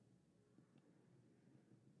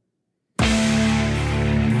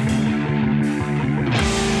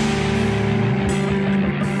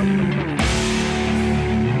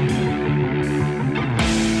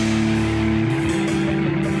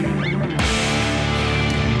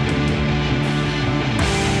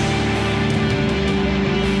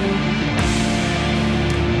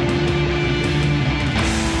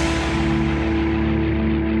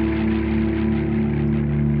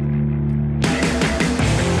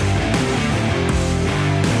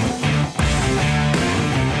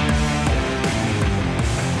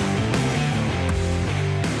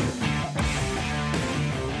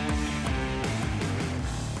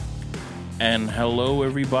And hello,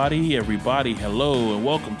 everybody, hello, and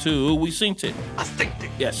welcome to We Synced It. I Synced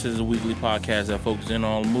It. Yes, this is a weekly podcast that focuses in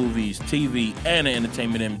on movies, TV, and the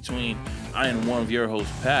entertainment in between. I am one of your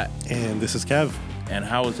hosts, Pat. And this is Kev. And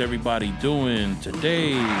how is everybody doing today?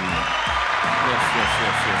 Yes.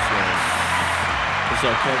 What's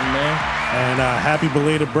up, Kevin, man? And happy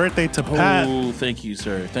belated birthday to Pat. Oh, thank you,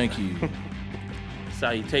 sir. Thank you.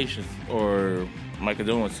 Salutations, or my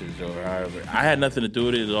condolences, or however. I had nothing to do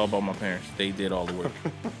with it. It was all about my parents. They did all the work.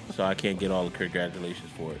 So I can't get all the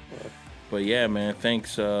congratulations for it. But yeah, man,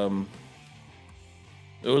 thanks. It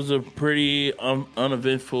was a pretty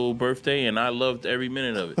uneventful birthday, and I loved every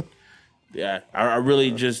minute of it. Yeah, I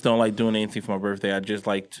really just don't like doing anything for my birthday. I just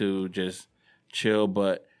like to just chill.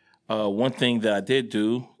 But one thing that I did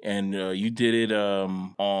do, and you did it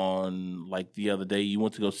on like the other day, you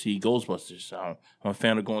went to go see Ghostbusters. I'm a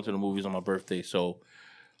fan of going to the movies on my birthday. So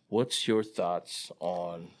what's your thoughts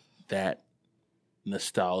on that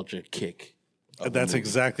nostalgia kick? That's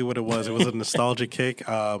exactly what it was. It was a nostalgia kick.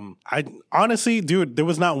 I honestly, dude, there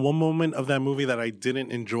was not one moment of that movie that I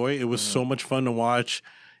didn't enjoy. It was so much fun to watch.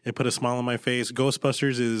 It put a smile on my face.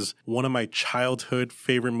 Ghostbusters is one of my childhood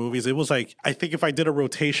favorite movies. It was like, I think if I did a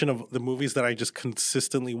rotation of the movies that I just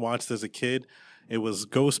consistently watched as a kid, it was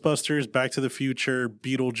Ghostbusters, Back to the Future,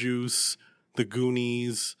 Beetlejuice, The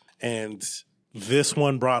Goonies, and this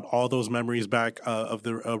one brought all those memories back of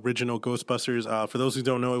the original Ghostbusters. For those who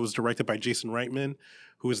don't know, it was directed by Jason Reitman,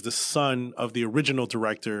 who is the son of the original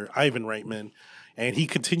director, Ivan Reitman. And he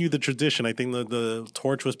continued the tradition. I think the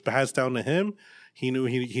torch was passed down to him. He knew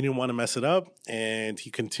he didn't want to mess it up, and he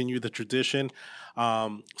continued the tradition.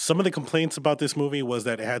 Some of the complaints about this movie was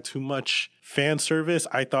that it had too much fan service.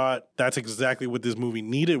 I thought that's exactly what this movie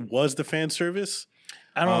needed, was the fan service.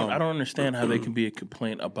 I don't understand how there can be a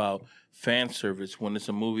complaint about fan service when it's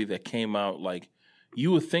a movie that came out. Like,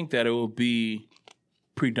 you would think that it would be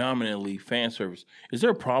predominantly fan service. Is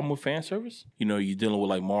there a problem with fan service? You know, you're dealing with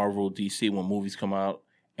like Marvel, DC when movies come out,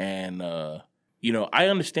 and you know, I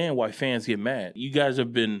understand why fans get mad. You guys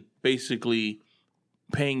have been basically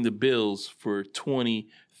paying the bills for 20,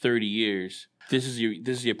 30 years. This is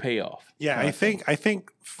your payoff. Yeah, I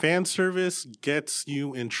think fan service gets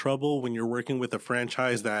you in trouble when you're working with a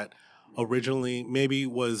franchise that originally maybe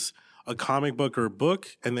was a comic book or a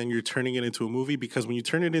book, and then you're turning it into a movie, because when you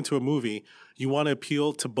turn it into a movie, you want to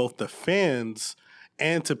appeal to both the fans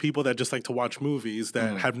and to people that just like to watch movies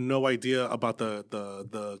that have no idea about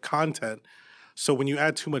the content. So when you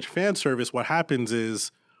add too much fan service, what happens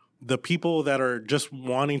is the people that are just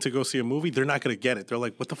wanting to go see a movie, they're not going to get it. They're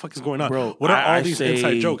like, what the fuck is going on? Bro, what are all these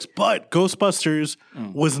inside jokes? But Ghostbusters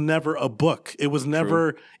was never a book. It was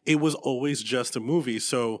never, it was always just a movie.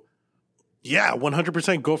 So yeah,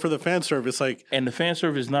 100% go for the fan service. Like, and the fan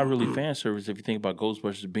service is not really fan service if you think about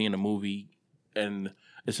Ghostbusters being a movie and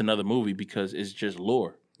it's another movie, because it's just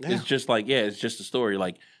lore. Yeah. It's just like, it's just a story.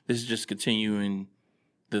 Like, this is just continuing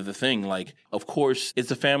the thing. Like, of course, it's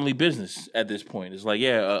a family business at this point. It's like,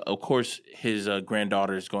 of course, his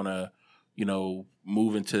granddaughter is going to, you know,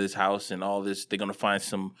 move into this house and all this. They're going to find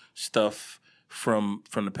some stuff from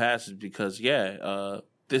the past, because, this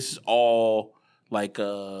is all like,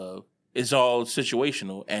 it's all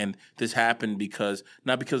situational. And this happened because,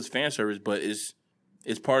 not because it's fan service, but it's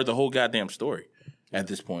part of the whole goddamn story at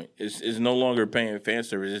this point. It's no longer paying fan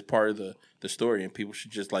service. It's part of the story, and people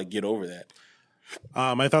should just like get over that.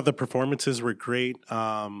 I thought the performances were great.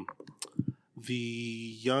 The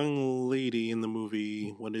young lady in the movie,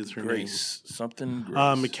 what is her name? Something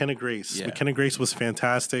Grace. McKenna Grace. Yeah. McKenna Grace was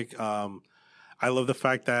fantastic. I love the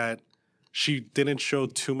fact that she didn't show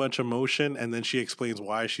too much emotion, and then she explains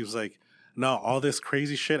why. She was like, no, all this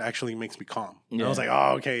crazy shit actually makes me calm. Yeah. And I was like,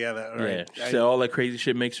 oh, okay, yeah. All right. She said all that crazy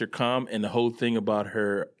shit makes her calm, and the whole thing about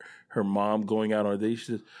her mom going out on a date, she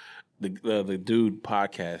said, the dude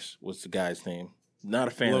podcast, what's the guy's name? Not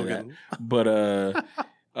a fan Logan. of that.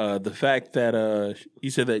 But the fact that he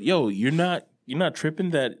said that, yo, you're not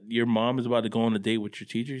tripping that your mom is about to go on a date with your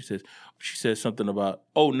teacher. She says something about,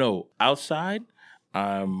 oh no, outside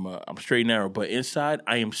I'm straight and narrow, but inside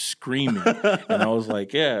I am screaming. And I was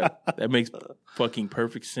like, yeah, that makes fucking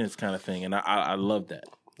perfect sense, kind of thing. And I love that.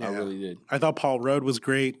 Yeah. I really did. I thought Paul Rudd was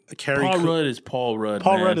great. Paul Rudd is Paul Rudd.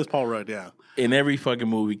 Paul Rudd is Paul Rudd, yeah. In every fucking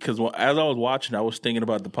movie, because as I was watching, I was thinking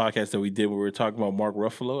about the podcast that we did where we were talking about Mark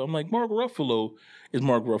Ruffalo. I'm like, Mark Ruffalo is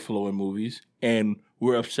Mark Ruffalo in movies, and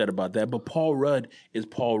we're upset about that. But Paul Rudd is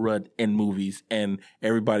Paul Rudd in movies, and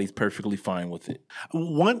everybody's perfectly fine with it.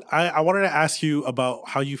 I wanted to ask you about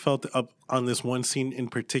how you felt on this one scene in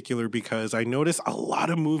particular, because I noticed a lot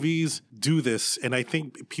of movies do this, and I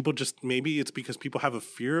think people just, maybe it's because people have a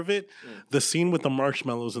fear of it. The scene with the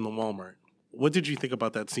marshmallows in the Walmart. What did you think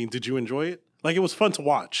about that scene? Did you enjoy it? Like, it was fun to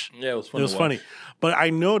watch. Yeah, it was fun. It was funny. But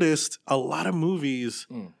I noticed a lot of movies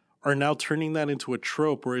are now turning that into a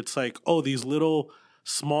trope where it's like, oh, these little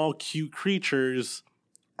small cute creatures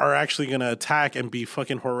are actually going to attack and be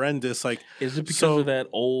fucking horrendous. Like, is it because of that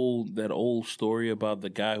old story about the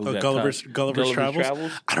guy who got Gulliver's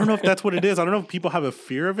Travels? I don't know if that's what it is. I don't know if people have a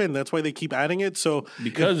fear of it, and that's why they keep adding it. So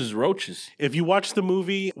because it's roaches. If you watch the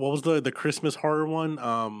movie, what was the Christmas horror one?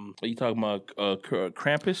 Are you talking about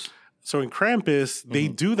Krampus? So in Krampus, they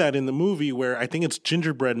do that in the movie where I think it's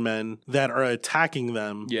gingerbread men that are attacking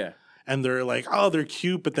them. Yeah. And they're like, oh, they're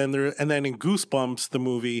cute, but then and then in Goosebumps, the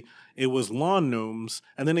movie, it was lawn gnomes.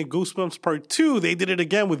 And then in Goosebumps Part 2, they did it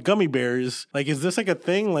again with gummy bears. Like, is this like a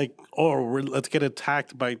thing? Like, let's get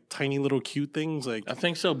attacked by tiny little cute things? Like, I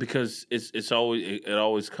think so, because it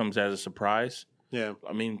always comes as a surprise. Yeah.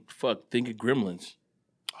 I mean, fuck, think of Gremlins.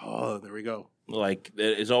 Oh, there we go. Like,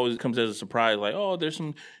 it always comes as a surprise. Like, oh,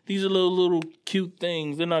 these are little cute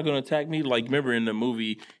things. They're not going to attack me. Like, remember in the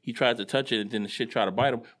movie, he tried to touch it and then the shit tried to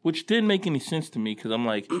bite him, which didn't make any sense to me because I'm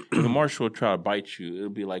like, if a marshal would try to bite you, it'll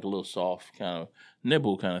be like a little soft kind of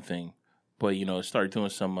nibble kind of thing. But, you know, it started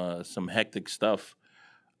doing some hectic stuff.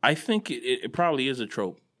 I think it probably is a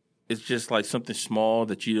trope. It's just like something small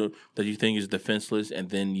that you think is defenseless, and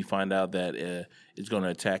then you find out that it's going to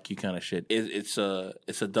attack you, kind of shit. It's a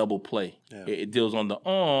double play. Yeah. It deals on the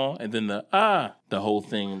and then the whole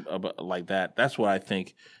thing about like that. That's what I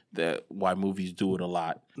think why movies do it a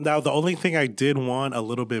lot. Now, the only thing I did want a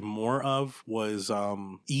little bit more of was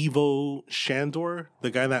Ivo Shandor,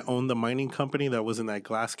 the guy that owned the mining company that was in that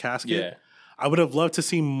glass casket. Yeah, I would have loved to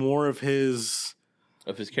see more of his.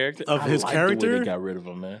 Of his character? Of his character? The way they got rid of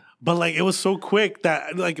him, man. But, like, it was so quick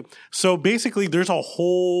that, like, so basically there's a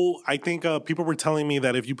whole, I think people were telling me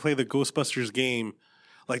that if you play the Ghostbusters game,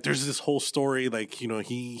 like, there's this whole story, like, you know,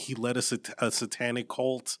 he led a satanic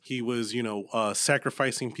cult. He was, you know,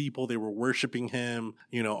 sacrificing people. They were worshiping him,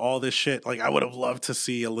 you know, all this shit. Like, I would have loved to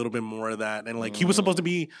see a little bit more of that. And, like, he was supposed to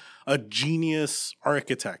be a genius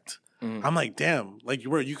architect. I'm like, damn, like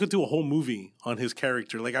you could do a whole movie on his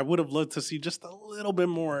character. Like, I would have loved to see just a little bit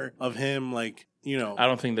more of him, like, you know. I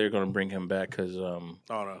don't think they're going to bring him back because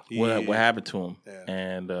what happened to him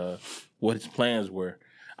and what his plans were.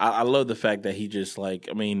 I love the fact that he just, like,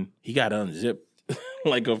 I mean, he got unzipped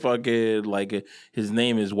like a fucking, like his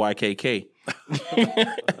name is YKK.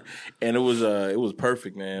 And it was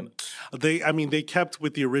perfect, man. They kept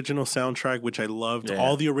with the original soundtrack, which I loved.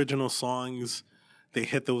 All the original songs. They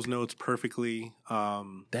hit those notes perfectly.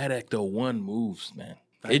 That Ecto 1 moves, man.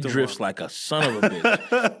 It drifts like a son of a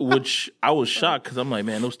bitch, which I was shocked because I'm like,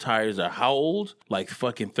 man, those tires are how old? Like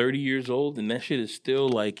fucking 30 years old, and that shit is still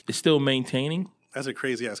like, it's still maintaining. That's a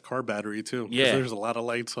crazy ass car battery too. Yeah, there's a lot of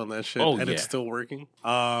lights on that shit, and it's still working.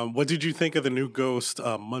 What did you think of the new Ghost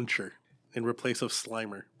Muncher in replace of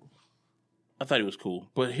Slimer? I thought he was cool,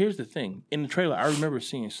 but here's the thing: in the trailer, I remember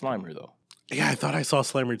seeing Slimer though. Yeah, I thought I saw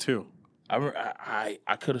Slimer too. I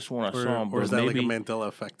could have sworn I saw him, but or is that maybe, like a Mandela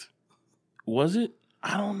effect? Was it?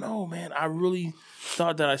 I don't know, man. I really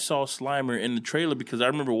thought that I saw Slimer in the trailer because I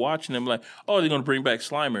remember watching them like, oh, they're going to bring back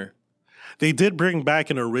Slimer. They did bring back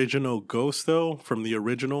an original Ghost, though, from the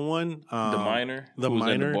original one. The miner? The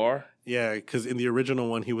miner. In the bar? Yeah, because in the original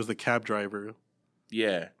one, he was the cab driver.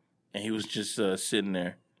 Yeah, and he was just sitting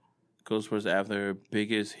there. Ghostbusters After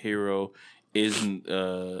biggest hero isn't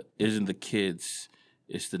the kids.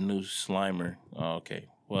 It's the new Slimer. Oh, okay.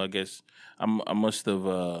 Well, I guess I must have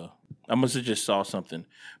just saw something.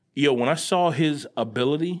 Yo, when I saw his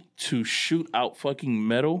ability to shoot out fucking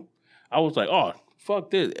metal, I was like, oh,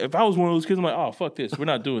 fuck this. If I was one of those kids, I'm like, oh, fuck this. We're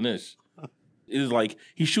not doing this. It was like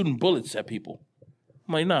he's shooting bullets at people.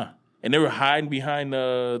 I'm like, nah. And they were hiding behind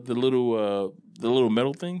the little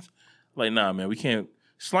metal things. Like, nah, man, we can't.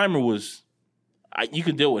 Slimer was, you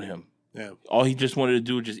could deal with him. Yeah. All he just wanted to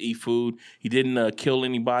do was just eat food. He didn't kill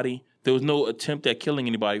anybody. There was no attempt at killing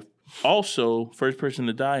anybody. Also, first person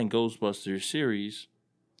to die in Ghostbusters series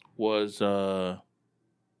was Venkman.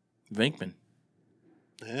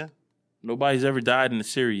 Yeah. Nobody's ever died in the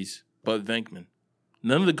series but Venkman.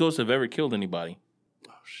 None of the ghosts have ever killed anybody.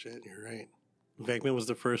 Oh, shit, you're right. Venkman was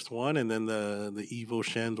the first one, and then the Ivo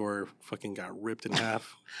Shandor fucking got ripped in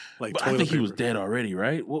half. Like, but I think he was dead already,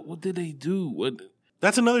 right? What did they do?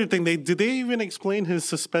 That's another thing. Did they even explain his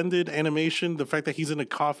suspended animation? The fact that he's in a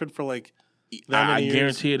coffin for like that many years? I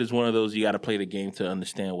guarantee it is one of those you got to play the game to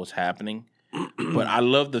understand what's happening. But I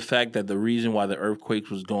love the fact that the reason why the earthquakes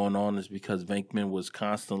was going on is because Venkman was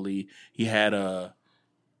constantly he had the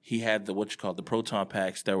the proton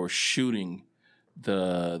packs that were shooting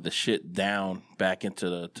the shit down back into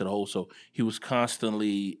the hole. So he was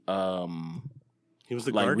constantly He was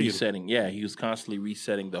the like guardian. resetting. Yeah, he was constantly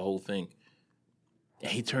resetting the whole thing. And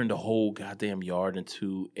he turned the whole goddamn yard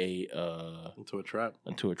into a trap.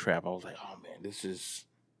 Into a trap. I was like, oh man, this is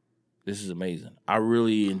amazing. I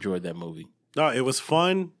really enjoyed that movie. No, it was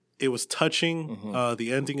fun. It was touching. Mm-hmm.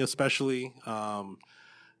 The ending, especially.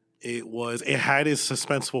 It had its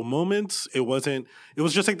suspenseful moments. It was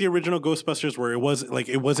just like the original Ghostbusters, where it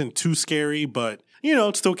wasn't too scary, but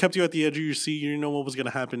it still kept you at the edge of your seat. You didn't know what was going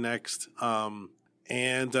to happen next.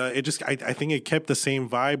 And I think it kept the same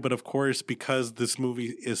vibe, but of course, because this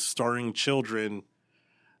movie is starring children,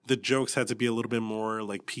 the jokes had to be a little bit more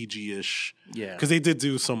like PG-ish. Yeah, because they did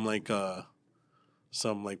do some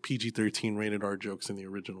PG-13 rated R jokes in the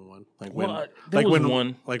original one, when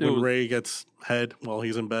Ray gets head while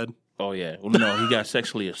he's in bed. Oh yeah, well, no, he got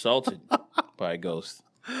sexually assaulted by a ghost.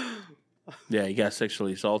 Yeah, he got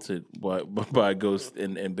sexually assaulted by a ghost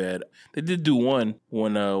in bed. They did do one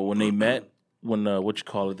when they met. When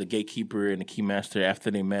the gatekeeper and the keymaster,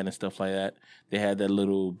 after they met and stuff like that, they had that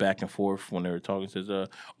little back and forth when they were talking. Says,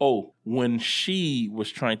 when she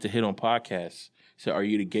was trying to hit on podcasts, said, "Are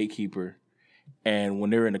you the gatekeeper?" And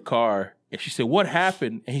when they were in the car, and she said, "What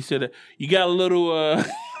happened?" And he said, "You got a little."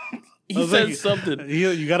 He said something.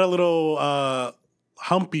 You got a little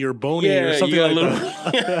humpy or bony or something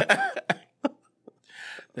that.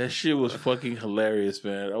 That shit was fucking hilarious,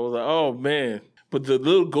 man. I was like, oh man. But the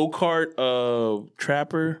little go-kart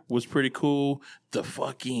trapper was pretty cool. The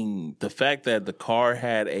fact that the car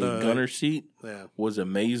had a gunner seat was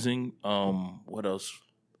amazing. What else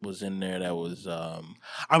was in there that was...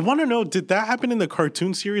 I want to know, did that happen in the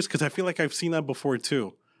cartoon series? Because I feel like I've seen that before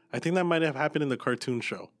too. I think that might have happened in the cartoon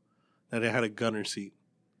show, that it had a gunner seat.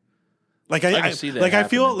 Like I can see that. Like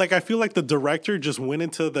happening. I feel like the director just went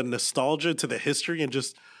into the nostalgia, to the history, and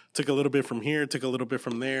just took a little bit from here, took a little bit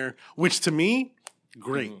from there, which to me,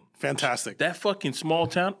 great, fantastic. That fucking small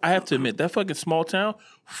town, I have to admit, that fucking small town,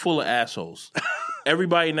 full of assholes.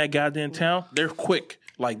 Everybody in that goddamn town, they're quick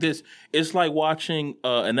like this. It's like watching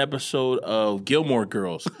an episode of Gilmore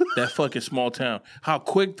Girls, that fucking small town. How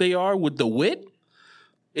quick they are with the wit.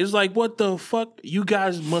 It's like, what the fuck? You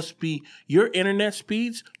guys must be, your internet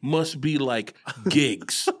speeds must be like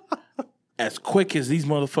gigs. As quick as these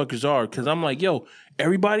motherfuckers are. Because I'm like, yo,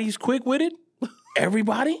 everybody's quick with it?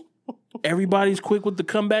 Everybody? Everybody's quick with the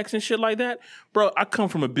comebacks and shit like that? Bro, I come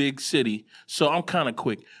from a big city, so I'm kind of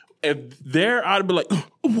quick. If there, I'd be like,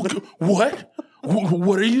 what?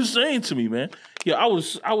 What are you saying to me, man? Yeah, I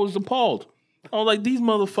was appalled. I was like, these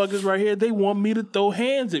motherfuckers right here, they want me to throw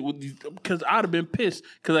hands at with these, because I'd have been pissed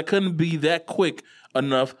because I couldn't be that quick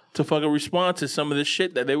enough to fucking respond to some of the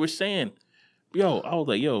shit that they were saying. Yo, I was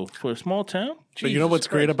like, yo, for a small town? But you know what's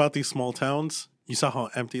great about these small towns? You saw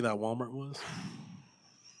how empty that Walmart was?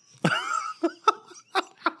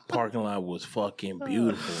 Parking lot was fucking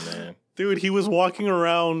beautiful, man. Dude, he was walking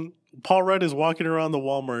around, Paul Rudd is walking around the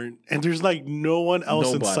Walmart, and there's like no one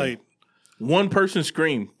else in sight. One person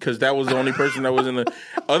screamed because that was the only person that was in the...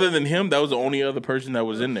 Other than him, that was the only other person that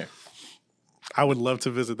was in there. I would love to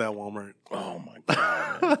visit that Walmart. Oh, my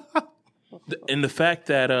God, man. And the fact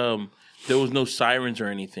that there was no sirens or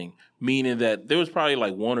anything, meaning that there was probably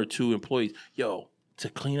like one or two employees. Yo, to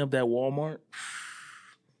clean up that Walmart,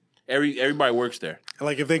 everybody works there.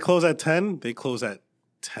 Like if they close at 10, they close at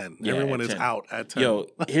 10. Yeah, everyone is out at 10. Yo,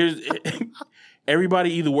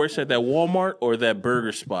 everybody either works at that Walmart or that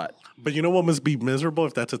burger spot. But you know what must be miserable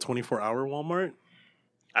if that's a 24-hour Walmart?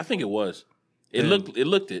 I think it was. It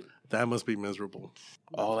looked it. That must be miserable.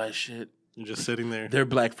 All that shit. You're just sitting there. Their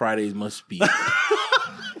Black Fridays must be.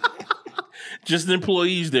 Just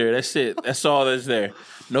employees there. That's it. That's all that's there.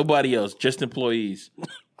 Nobody else. Just employees.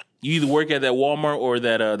 You either work at that Walmart or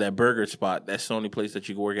that burger spot. That's the only place that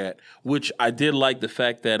you can work at. Which I did like the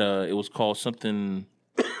fact that it was called something...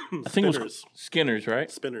 I think it was Skinner's,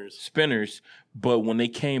 right? Spinners. But when they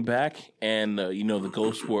came back and the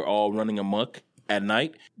ghosts were all running amok at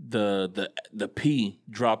night, the P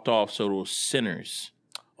dropped off, so it was Sinners.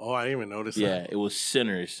 Oh, I didn't even notice that. Yeah, it was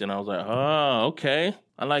Sinners, and I was like, oh, okay,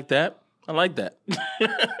 I like that. I was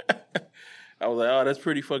like, oh, that's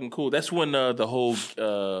pretty fucking cool. That's when the whole,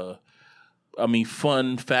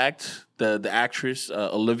 fun fact, the actress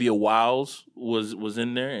Olivia Wilde was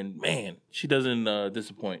in there, and man, she doesn't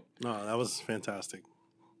disappoint. No, that was fantastic.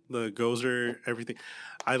 The Gozer, everything.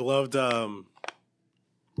 I loved all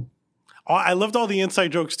the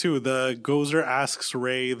inside jokes too. The Gozer asks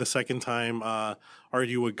Ray the second time, "Are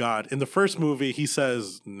you a god?" In the first movie, he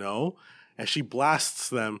says no, and she blasts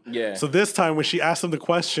them. Yeah. So this time, when she asks him the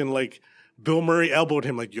question, like Bill Murray elbowed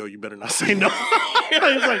him like, yo, you better not say no.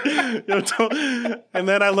 He's like, yo, don't. And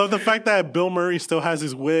then I love the fact that Bill Murray still has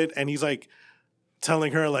his wit, and he's like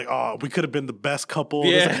telling her like, oh, we could have been the best couple.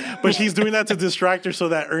 Yeah. But she's doing that to distract her so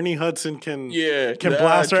that Ernie Hudson can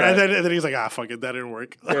blast her. And then he's like, fuck it, that didn't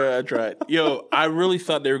work. Yeah, I tried. Yo, I really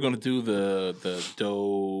thought they were going to do the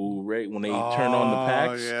do right when they turn on the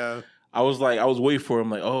packs. Yeah. I was waiting for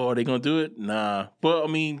them like, oh, are they going to do it? Nah. But I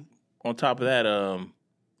mean, on top of that,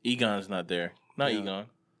 Egon's not there. Not Egon.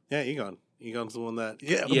 Yeah, Egon. Egon's the one that...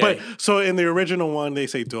 Yeah, but so in the original one, they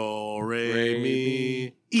say do, re,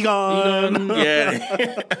 mi, Egon.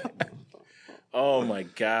 Yeah. Oh, my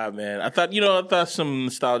God, man. I thought some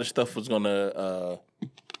nostalgia stuff was going to...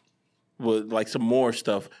 like some more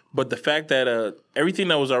stuff. But the fact that everything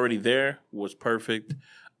that was already there was perfect.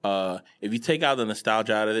 If you take out the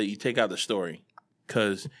nostalgia out of it, you take out the story.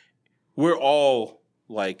 Because we're all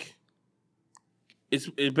like... It's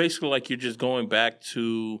basically like you're just going back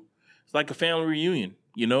to... It's like a family reunion,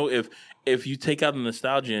 you know. If you take out the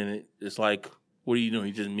nostalgia in it, it's like, what are you doing?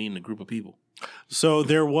 You're just meeting a group of people. So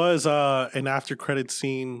there was an after credit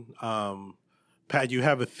scene. Pat, you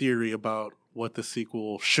have a theory about what the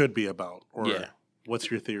sequel should be about, or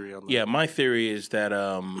what's your theory on that? Yeah, my theory is that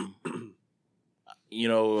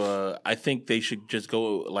I think they should just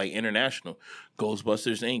go like international,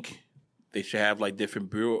 Ghostbusters Inc. They should have like different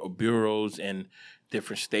bureaus and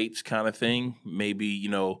different states kind of thing. Maybe,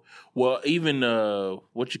 even Bill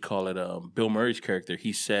Murray's character,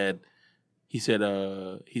 he said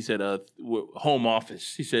home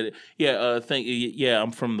office. He said,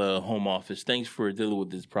 I'm from the home office. Thanks for dealing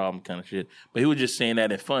with this problem kind of shit. But he was just saying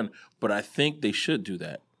that in fun. But I think they should do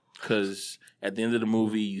that because at the end of the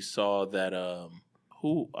movie, you saw that, I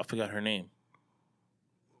forgot her name.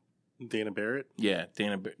 Dana Barrett? Yeah,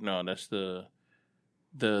 Dana Barrett. No, that's the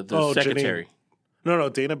secretary. Janine. No,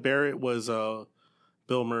 Dana Barrett was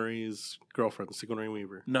Bill Murray's girlfriend, Sigourney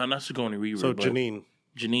Weaver. No, not Sigourney Weaver. So Janine.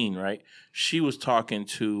 Janine, right? She was talking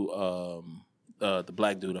to the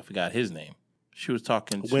black dude. I forgot his name. She was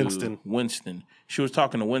talking to Winston. She was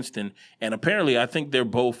talking to Winston, and apparently, I think they're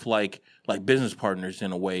both like business partners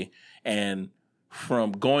in a way. And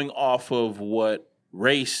from going off of what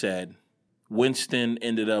Ray said, Winston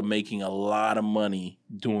ended up making a lot of money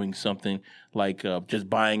doing something like just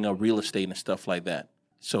buying a real estate and stuff like that.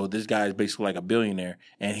 So this guy is basically like a billionaire,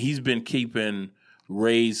 and he's been keeping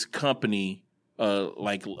Ray's company,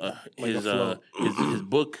 his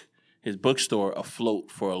bookstore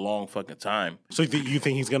afloat for a long fucking time. So you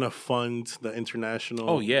think he's gonna fund the international?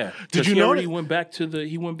 Oh yeah. Did you know he went back to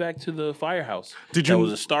the firehouse? That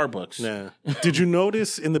was a Starbucks. Yeah. Did you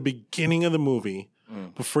notice in the beginning of the movie?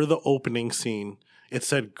 Before the opening scene, it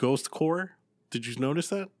said Ghost Corps. Did you notice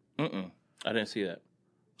that? I didn't see that.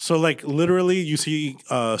 So, like, literally, you see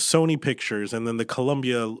Sony Pictures and then the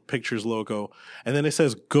Columbia Pictures logo, and then it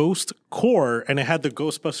says Ghost Corps, and it had the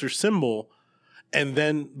Ghostbusters symbol, and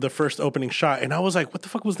then the first opening shot, and I was like, "What the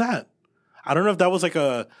fuck was that?" I don't know if that was like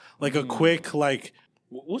a quick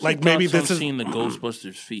What's like maybe this is seeing the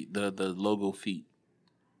Ghostbusters feet, the logo feet.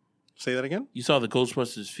 Say that again. You saw the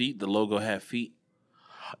Ghostbusters feet. The logo had feet.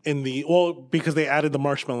 Because they added the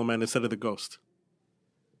Marshmallow Man instead of the ghost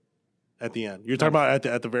at the end. You're talking about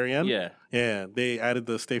at the very end? Yeah. They added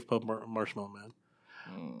the Stave Puft Marshmallow Man.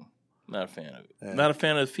 Not a fan of it. Yeah. Not a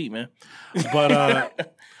fan of the feet, man.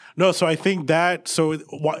 But no. So I think that. So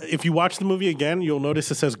if you watch the movie again, you'll notice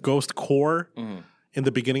it says Ghost Corps in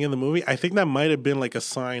the beginning of the movie. I think that might have been like a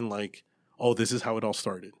sign, like, oh, this is how it all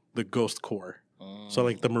started. The Ghost Corps. So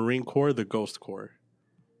like the Marine Corps, the Ghost Corps.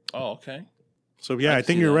 Oh, okay. So, yeah, I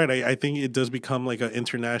think you're right. I think it does become like an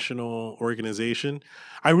international organization.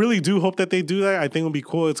 I really do hope that they do that. I think it would be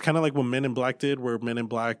cool. It's kind of like what Men in Black did, where Men in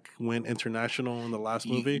Black went international in the last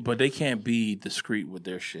movie. But they can't be discreet with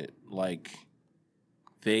their shit. Like,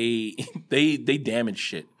 they damage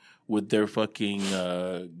shit with their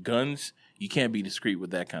fucking guns. You can't be discreet with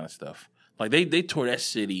that kind of stuff. Like, they tore that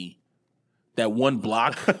city, that one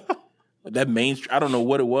block... That main street, I don't know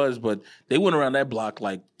what it was, but they went around that block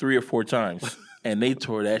like 3 or 4 times, and they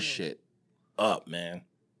tore that shit up, man.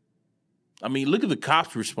 I mean, look at the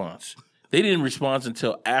cops' response. They didn't respond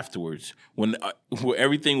until afterwards, when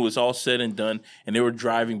everything was all said and done, and they were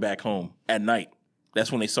driving back home at night.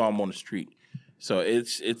 That's when they saw him on the street. So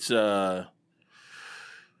it's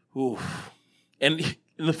oof. And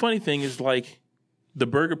the funny thing is, like, the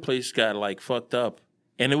burger place got like fucked up.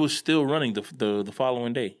 And it was still running the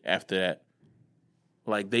following day after that.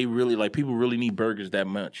 Like, they really, like, people really need burgers that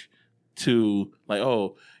much to, like,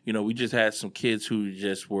 we just had some kids who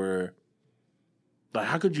just were Like,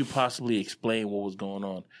 how could you possibly explain what was going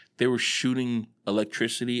on? They were shooting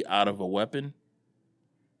electricity out of a weapon.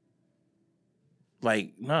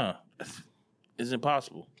 Like, nah, it's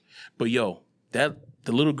impossible. But yo, the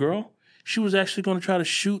little girl, she was actually going to try to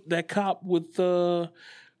shoot that cop with Bro,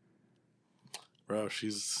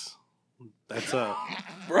 that's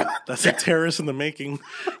a terrorist in the making.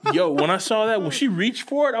 Yo, when I saw that, when she reached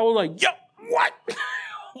for it, I was like, yo, what?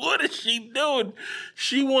 What is she doing?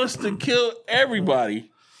 She wants to kill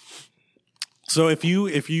everybody. So if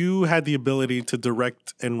you had the ability to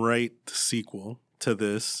direct and write the sequel to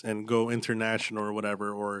this and go international or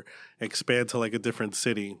whatever, or expand to like a different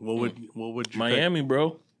city, what would you Miami, pick?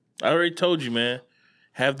 bro. I already told you, man.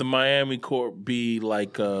 Have the Miami court be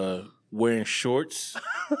like wearing shorts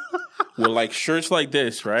with like shirts like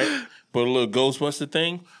this, right? But a little Ghostbuster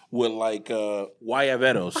thing with like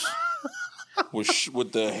guayaberos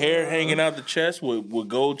with the hair hanging out the chest with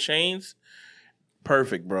gold chains.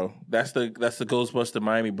 Perfect, bro. That's the Ghostbuster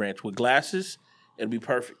Miami branch with glasses. It'll be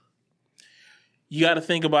perfect. You got to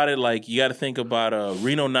think about it like you got to think about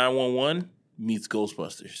Reno 911 meets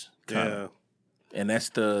Ghostbusters. Yeah. And that's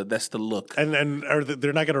the look. And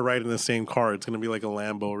they're not gonna ride in the same car. It's gonna be like a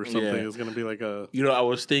Lambo or something. Yeah. It's gonna be like a. You know, I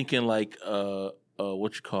was thinking like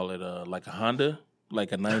what you call it, like a Honda,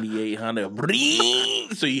 like a '98 Honda.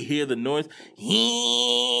 So you hear the noise.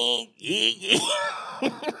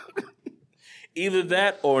 Either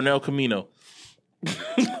that or an El Camino.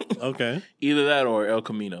 Okay. Either that or El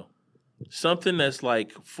Camino. Something that's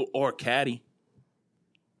like or a Caddy.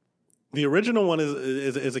 The original one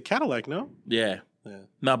is a Cadillac, no? Yeah. Yeah.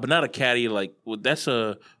 No, but not a Caddy. Like that's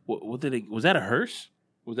a what did it? Was that a hearse?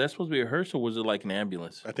 Was that supposed to be a hearse or was it like an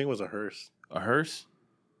ambulance? I think it was a hearse. A hearse?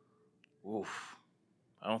 Oof.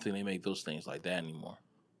 I don't think they make those things like that anymore.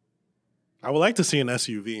 I would like to see an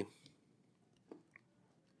SUV.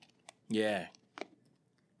 Yeah.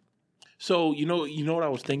 So you know what I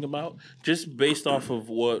was thinking about? Just based off of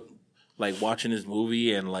what, like watching this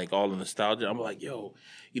movie and like all the nostalgia, I'm like, yo,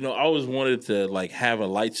 I always wanted to like have a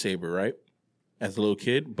lightsaber, right? As a little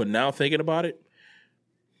kid. But now thinking about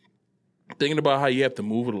how you have to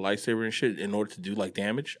move with a lightsaber and shit in order to do like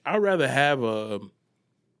damage, I'd rather have a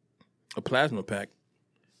plasma pack.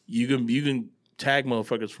 You can tag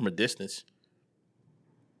motherfuckers from a distance.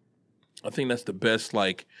 I think that's the best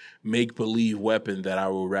like make believe weapon that I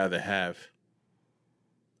would rather have.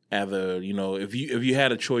 Either, if you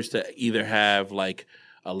had a choice to either have like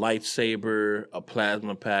a lightsaber, a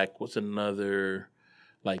plasma pack, what's another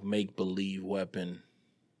like make believe weapon?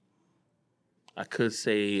 I could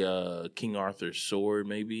say King Arthur's sword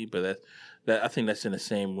maybe, but that I think that's in the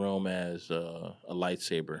same realm as a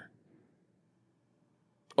lightsaber.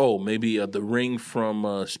 Oh, maybe the ring from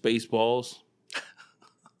Spaceballs.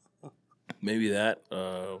 Maybe that.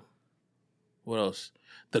 What else?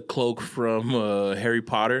 The cloak from Harry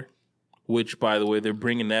Potter, which, by the way, they're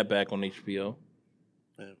bringing that back on HBO.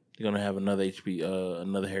 Yeah. They're gonna have another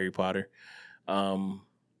another Harry Potter.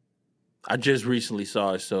 I just recently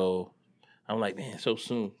saw it, so I'm like, man, so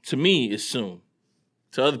soon. To me, it's soon.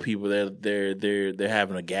 To other people, they're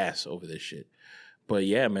having a gas over this shit. But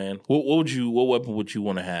yeah, man, what weapon would you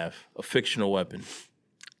want to have? A fictional weapon.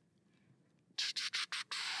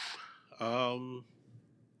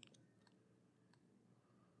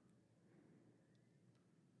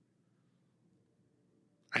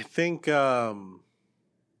 I think the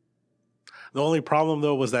only problem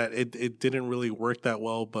though was that it didn't really work that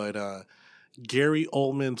well. But Gary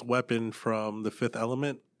Oldman's weapon from The Fifth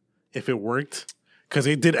Element, if it worked, because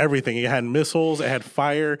it did everything. It had missiles, it had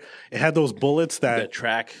fire, it had those bullets that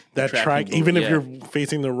track. Even if you're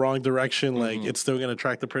facing the wrong direction, like it's still gonna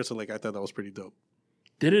track the person. Like I thought that was pretty dope.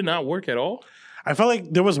 Did it not work at all? I felt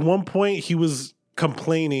like there was one point he was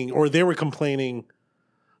complaining, or they were complaining.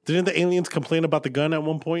 Didn't the aliens complain about the gun at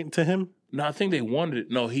one point to him? No, I think they wanted it.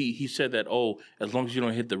 No, he said that, as long as you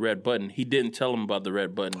don't hit the red button. He didn't tell them about the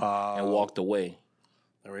red button and walked away.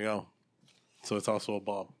 There we go. So it's also a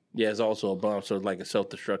bomb. Yeah, it's also a bomb, so it's like a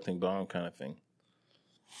self-destructing bomb kind of thing.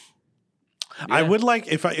 Yeah. I would like,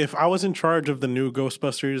 if I was in charge of the new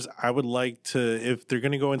Ghostbusters, I would like to, if they're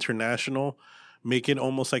going to go international, make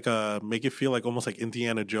it feel like almost like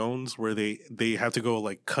Indiana Jones, where they have to go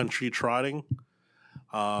like country trotting.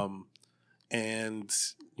 And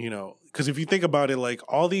because if you think about it, like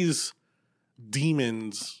all these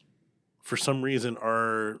demons for some reason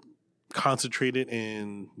are concentrated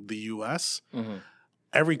in the US. Mm-hmm.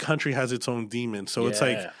 Every country has its own demon. So it's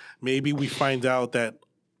like maybe we find out that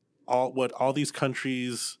all these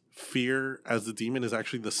countries fear as the demon is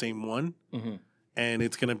actually the same one. Mm-hmm. And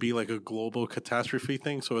it's going to be like a global catastrophe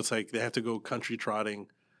thing. So it's like they have to go country trotting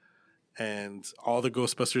and all the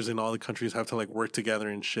Ghostbusters in all the countries have to like work together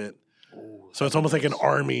and shit. Ooh, so it's almost like an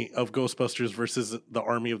army of Ghostbusters versus the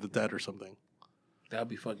army of the dead or something. That'd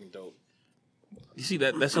be fucking dope. You see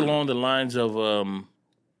that's along the lines of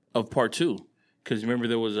part 2. Because remember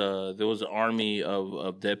there was an army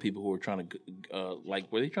of dead people who were trying to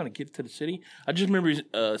were they trying to get to the city? I just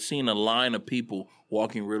remember seeing a line of people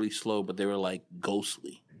walking really slow, but they were like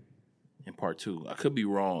ghostly in part 2. I could be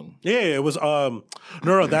wrong. Yeah, it was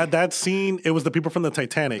no that scene. It was the people from the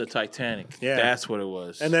Titanic. The Titanic. Yeah, that's what it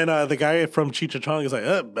was. And then the guy from Cheech and Chong is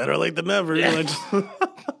like, better late than never. Yeah.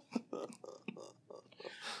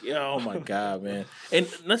 Yeah, oh my God, man. And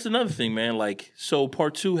that's another thing, man. Like, so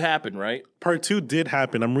part 2 happened, right? Part 2 did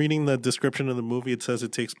happen. I'm reading the description of the movie. It says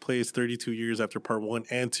it takes place 32 years after part 1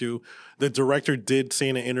 and 2. The director did say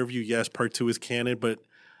in an interview, yes, part 2 is canon, but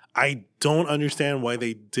I don't understand why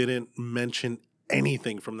they didn't mention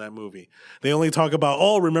anything from that movie. They only talk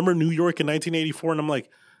about, remember New York in 1984? And I'm like,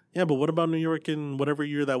 yeah, but what about New York in whatever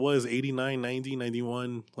year that was, 89, 90,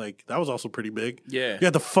 91? Like, that was also pretty big. Yeah. You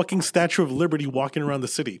had the fucking Statue of Liberty walking around the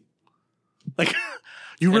city. Like,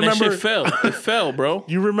 you and remember... that shit fell. It fell, bro.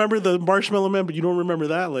 You remember the Marshmallow Man, but you don't remember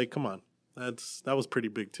that? Like, come on. That was pretty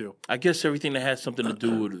big, too. I guess everything that had something to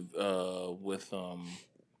do with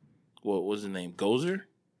what was his name? Gozer?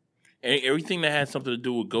 Everything that had something to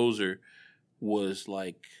do with Gozer was,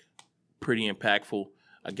 like, pretty impactful.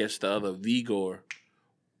 I guess the other Vigor...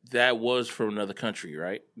 That was from another country,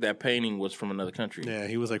 right? That painting was from another country. Yeah,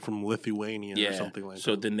 he was like from Lithuania or something like that.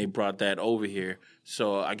 So then they brought that over here.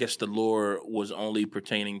 So I guess the lore was only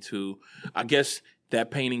pertaining to, I guess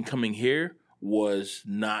that painting coming here was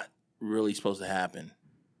not really supposed to happen.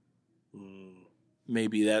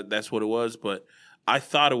 Maybe that's what it was, but I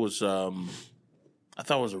thought it was a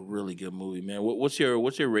really good movie, man. What's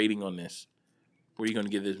your rating on this? What are you going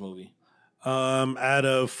to give this movie? Out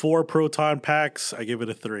of 4 proton packs, I give it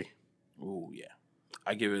a 3. Oh yeah,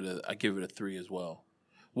 I give it a 3 as well.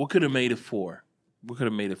 What could have made it 4?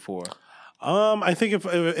 I think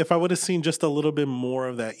if I would have seen just a little bit more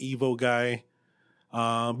of that Evo guy,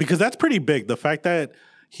 because that's pretty big. The fact that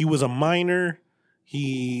he was a miner,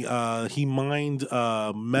 he mined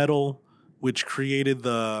metal, which created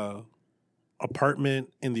the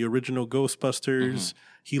apartment in the original Ghostbusters. Mm-hmm.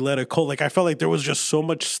 He led a cult. Like, I felt like there was just so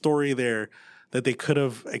much story there that they could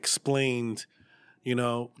have explained,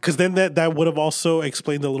 because then that would have also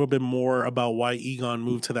explained a little bit more about why Egon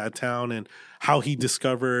moved to that town and how he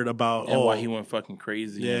discovered about why he went fucking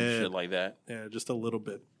crazy and shit like that. Yeah, just a little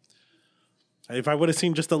bit. If I would have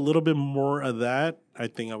seen just a little bit more of that, I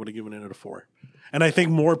think I would have given it a 4. And I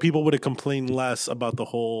think more people would have complained less about the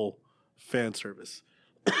whole fan service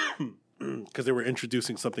because they were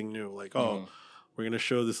introducing something new, like we're going to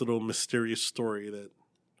show this little mysterious story that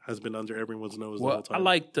has been under everyone's nose the whole time. I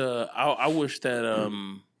liked I wish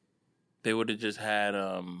that they would have just had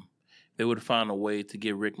they would have found a way to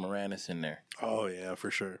get Rick Moranis in there. Oh yeah,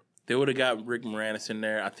 for sure. They would have got Rick Moranis in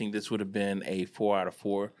there. I think this would have been a 4 out of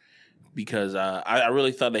 4 because I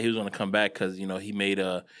really thought that he was going to come back because he made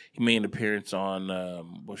an appearance on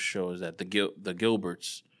what show is that, the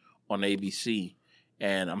Gilberts on ABC.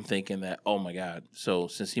 And I'm thinking that, oh, my God. So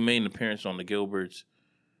since he made an appearance on the Gilberts,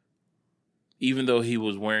 even though he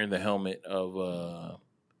was wearing the helmet of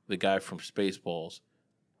the guy from Spaceballs,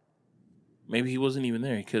 maybe he wasn't even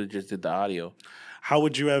there. He could have just did the audio. How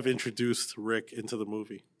would you have introduced Rick into the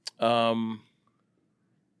movie?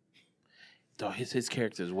 His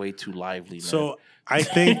character is way too lively, man. So I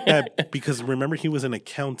think that because remember he was an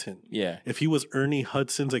accountant. Yeah. If he was Ernie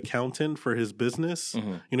Hudson's accountant for his business,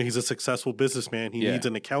 he's a successful businessman. He needs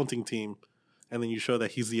an accounting team, and then you show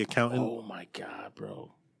that he's the accountant. Oh my God,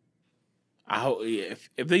 bro! If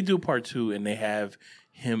they do part 2 and they have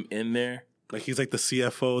him in there, like he's like the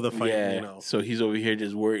CFO, the finance. So he's over here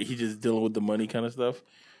just worried. He's just dealing with the money kind of stuff.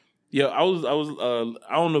 Yeah, I was.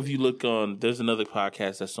 I don't know if you look on. There's another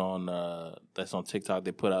podcast that's on TikTok.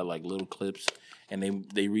 They put out like little clips, and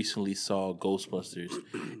they recently saw Ghostbusters,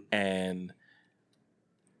 and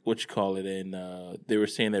and they were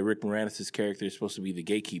saying that Rick Moranis' character is supposed to be the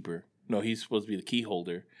gatekeeper. No, he's supposed to be the key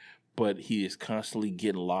holder, but he is constantly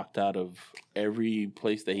getting locked out of every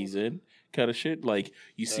place that he's in. Kind of shit. Like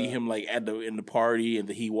you see him like in the party, and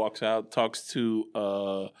then he walks out, talks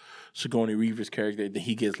to Sigourney Weaver's character, then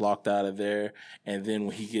he gets locked out of there, and then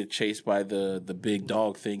when he gets chased by the big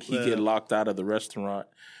dog thing, he get locked out of the restaurant.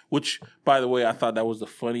 Which, by the way, I thought that was the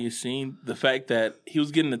funniest scene. The fact that he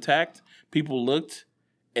was getting attacked, people looked,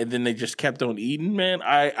 and then they just kept on eating. Man,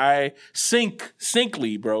 I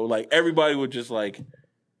sinkly, bro. Like everybody would just like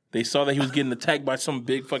they saw that he was getting attacked by some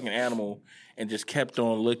big fucking animal and just kept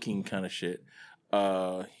on looking, kind of shit.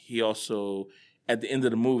 He also at the end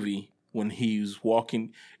of the movie when he's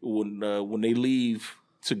walking when they leave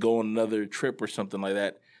to go on another trip or something like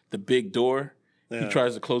that, the big door. Yeah. He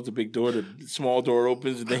tries to close the big door, the small door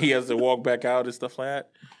opens, and then he has to walk back out and stuff like that.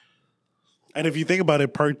 And if you think about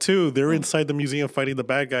it, part 2, they're inside the museum fighting the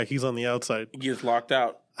bad guy. He's on the outside. He gets locked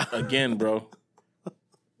out again, bro.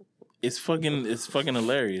 It's fucking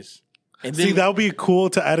hilarious. And then, see, that would be cool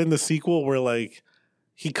to add in the sequel where like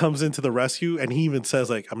he comes into the rescue and he even says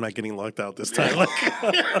like, "I'm not getting locked out this time." Like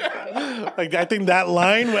I think that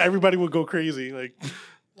line, everybody would go crazy. Like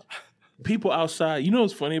people outside. You know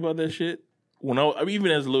what's funny about that shit?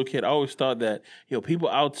 Even as a little kid, I always thought that people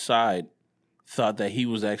outside thought that he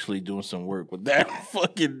was actually doing some work with that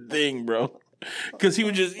fucking thing, bro. Because he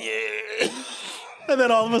would just and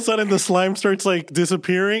then all of a sudden the slime starts like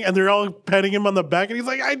disappearing, and they're all petting him on the back, and he's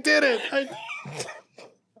like, "I did it."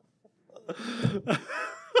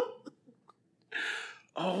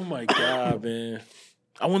 Oh my god, man!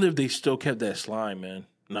 I wonder if they still kept that slime, man.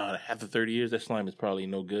 Nah, after 30 years, that slime is probably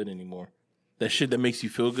no good anymore. That shit that makes you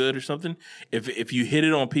feel good or something. If you hit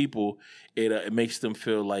it on people, it makes them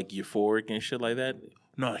feel like euphoric and shit like that.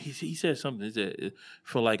 No, he said something. He said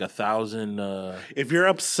for like 1,000. If you're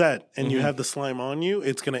upset and you have the slime on you,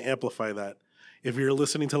 it's gonna amplify that. If you're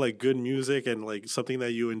listening to like good music and like something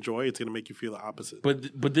that you enjoy, it's gonna make you feel the opposite.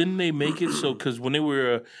 But didn't they make it so? Because when they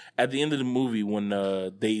were at the end of the movie, when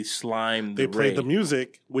they slimed, they played the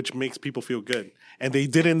music, which makes people feel good, and they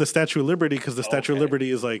did it in the Statue of Liberty because the Statue of Liberty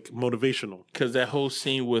is like motivational. Because that whole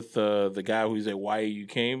scene with the guy who's like, "Why you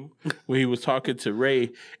came?" when he was talking to Ray,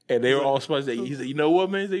 and they were all supposed to say, he said, "You know what,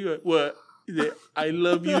 man?" He said, "What?" He said, "I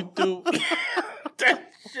love you too."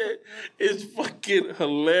 That shit is fucking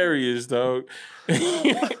hilarious, dog.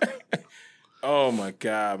 Oh my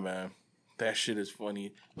god, man, that shit is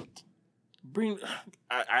funny.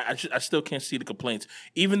 I still can't see the complaints,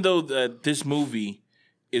 even though this movie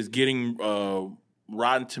is getting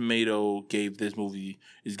Rotten Tomato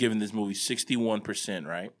is giving this movie 61%,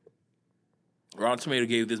 right? Rotten Tomato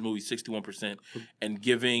gave this movie 61% and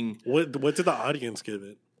giving what did the audience give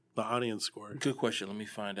it? The audience score. Good question. Let me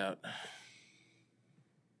find out.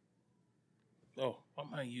 Oh, why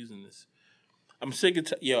am I using this? I'm sick of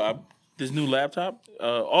this new laptop.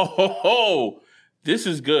 This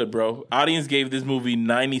is good, bro. Audience gave this movie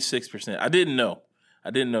 96%. I didn't know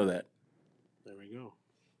that. There we go.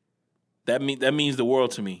 That means the world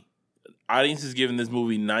to me. Audience is giving this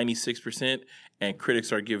movie 96%, and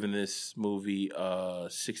critics are giving this movie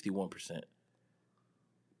 61%.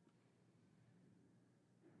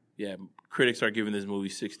 Yeah, critics are giving this movie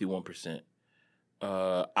 61%.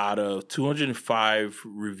 Out of 205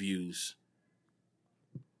 reviews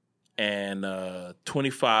and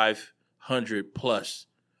 2,500 plus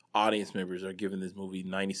audience members are giving this movie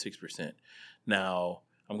 96%. Now,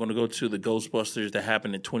 I'm going to go to the Ghostbusters that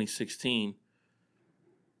happened in 2016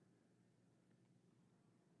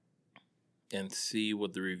 and see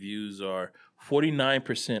what the reviews are.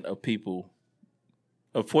 49%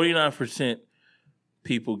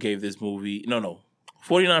 people gave this movie.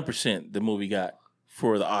 49% the movie got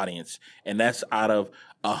for the audience, and that's out of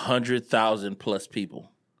 100,000 plus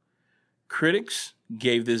people. Critics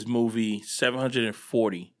gave this movie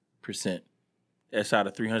 740%. That's out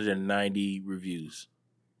of 390 reviews.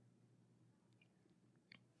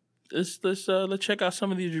 Let's check out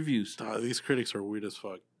some of these reviews. These critics are weird as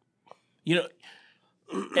fuck.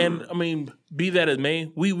 And I mean, be that as may,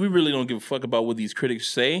 we really don't give a fuck about what these critics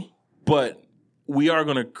say, but we are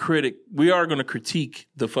gonna critique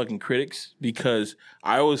the fucking critics, because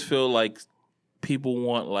I always feel like people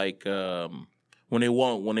want when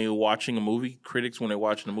they're watching a movie, critics when they're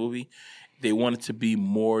watching a movie, they want it to be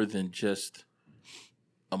more than just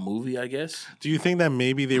a movie, I guess. Do you think that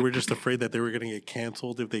maybe they were just afraid that they were going to get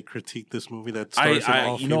canceled if they critiqued this movie that stars an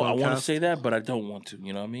all-female I want to cast? say that, but I don't want to.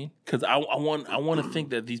 You know what I mean? Because I want to think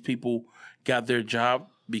that these people got their job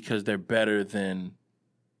because they're better than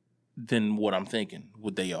what I'm thinking,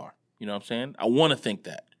 what they are. You know what I'm saying? I want to think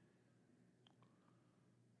that,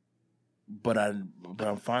 but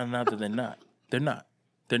I'm finding out that they're not. They're not.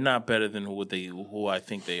 They're not better than who I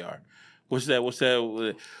think they are. What's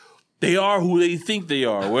that? They are who they think they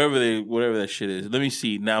are, whatever that shit is. Let me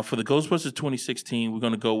see. Now, for the Ghostbusters 2016, we're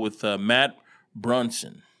going to go with Matt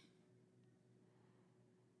Brunson.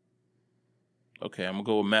 Okay, I'm going to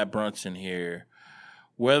go with Matt Brunson here.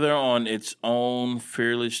 Whether on its own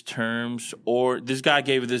fearless terms, or this guy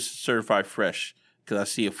gave this certified fresh because I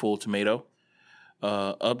see a full tomato.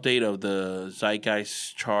 Update of the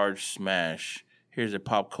Zeitgeist Charge Smash. Here's a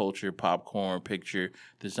pop culture popcorn picture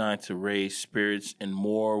designed to raise spirits in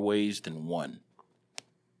more ways than one.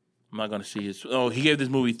 I'm not going to see his. Oh, he gave this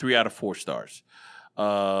movie 3 out of 4 stars.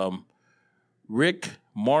 Rick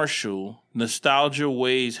Marshall, nostalgia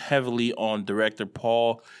weighs heavily on director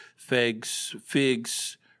Paul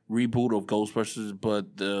Feig's reboot of Ghostbusters,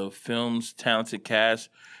 but the film's talented cast,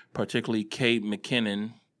 particularly Kate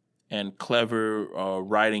McKinnon, and clever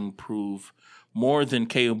writing prove more than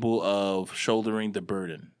capable of shouldering the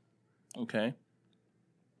burden. Okay.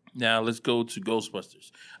 Now let's go to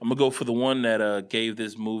Ghostbusters. I'm gonna go for the one that gave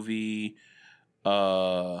this movie.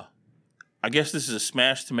 I guess this is a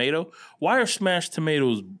smashed tomato. Why are smashed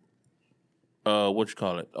tomatoes? What you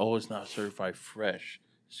call it? Oh, it's not certified fresh.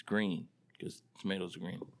 It's green because tomatoes are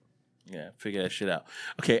green. Yeah, figure that shit out.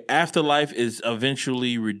 Okay, Afterlife is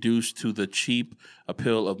eventually reduced to the cheap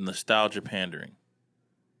appeal of nostalgia pandering.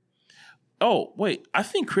 Oh, wait. I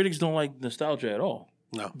think critics don't like nostalgia at all.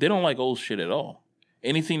 No. They don't like old shit at all.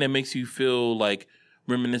 Anything that makes you feel like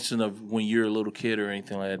reminiscent of when you're a little kid or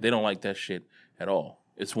anything like that, they don't like that shit at all.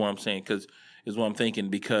 It's what I'm saying, it's what I'm thinking,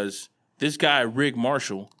 because this guy, Rick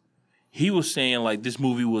Marshall, he was saying like this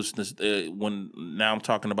movie was, now I'm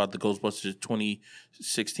talking about the Ghostbusters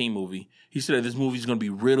 2016 movie, he said that this movie is going to be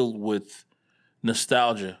riddled with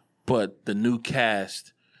nostalgia, but the new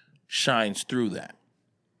cast shines through that.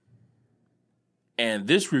 And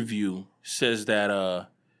this review says that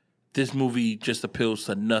this movie just appeals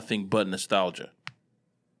to nothing but nostalgia.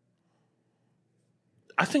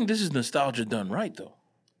 I think this is nostalgia done right, though.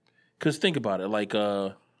 Because think about it, like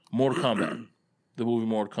Mortal Kombat, the movie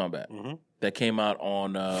Mortal Kombat, that came out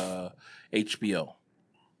on HBO.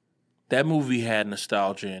 That movie had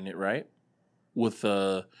nostalgia in it, right? With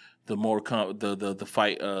the Mortal the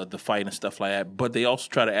fight and stuff like that. But they also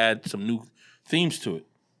try to add some new themes to it.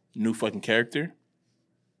 New fucking character.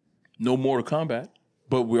 No Mortal Kombat.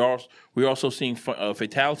 But we're also seeing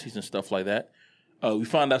fatalities and stuff like that. We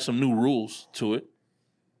found out some new rules to it,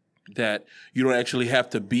 that you don't actually have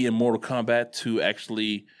to be in Mortal Kombat to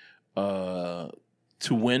actually to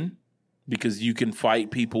win, because you can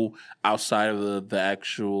fight people outside of the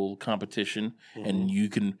actual competition, and you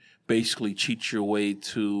can basically cheat your way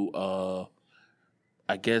to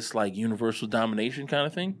I guess like universal domination kind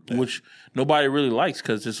of thing, which nobody really likes,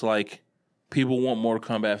 because it's like people want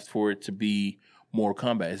Mortal Kombat for it to be Mortal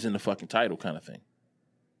Kombat. It's in the fucking title kind of thing.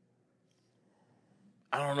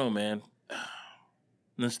 I don't know, man.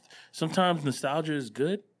 Sometimes nostalgia is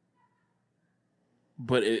good,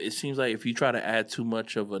 but it seems like if you try to add too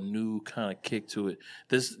much of a new kind of kick to it,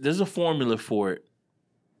 there's a formula for it.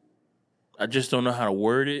 I just don't know how to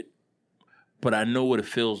word it, but I know what it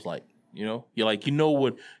feels like. You know, you know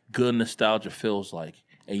what good nostalgia feels like,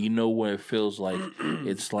 and you know what it feels like.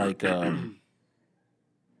 It's like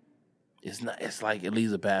it's like it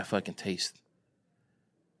leaves a bad fucking taste.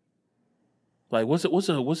 Like what's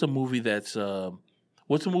a movie that's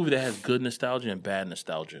what's a movie that has good nostalgia and bad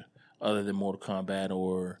nostalgia other than Mortal Kombat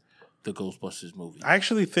or the Ghostbusters movie? I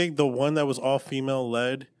actually think the one that was all female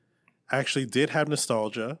led actually did have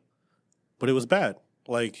nostalgia, but it was bad.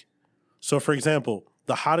 Like, so for example,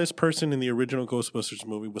 the hottest person in the original Ghostbusters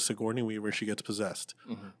movie was Sigourney Weaver. She gets possessed.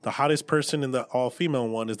 The hottest person in the all-female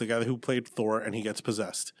one is the guy who played Thor, and he gets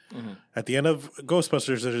possessed. At the end of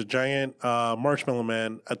Ghostbusters, there's a giant marshmallow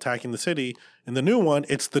man attacking the city. In the new one,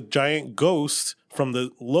 it's the giant ghost from the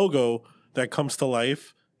logo that comes to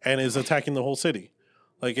life and is attacking the whole city.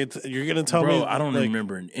 Like, you're going to tell me... Bro, I don't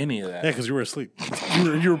remember any of that. Yeah, because you were asleep.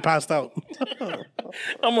 you were passed out.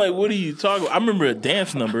 I'm like, what are you talking about? I remember a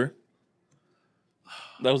dance number.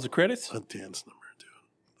 That was the credits? A dance number, dude.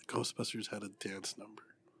 The Ghostbusters had a dance number.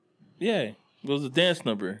 Yeah, it was a dance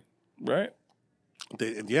number, right?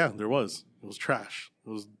 Yeah, there was. It was trash.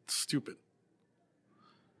 It was stupid.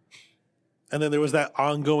 And then there was that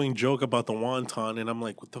ongoing joke about the wonton, and I'm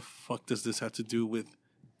like, what the fuck does this have to do with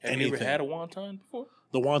anything? Have you ever had a wonton before?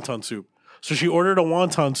 The wonton soup. So she ordered a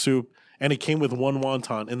wonton soup, and it came with one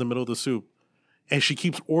wonton in the middle of the soup. And she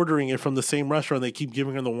keeps ordering it from the same restaurant. They keep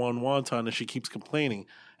giving her the one wonton, and she keeps complaining.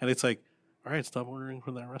 And it's like, all right, stop ordering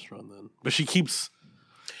from that restaurant then. But she keeps...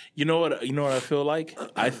 You know what I feel like?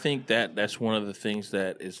 I think that's one of the things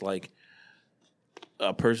that is like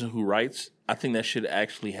a person who writes, I think that should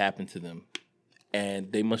actually happen to them.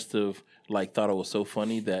 And they must have like thought it was so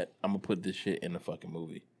funny that I'm going to put this shit in the fucking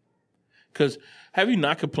movie. Because have you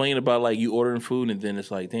not complained about like you ordering food and then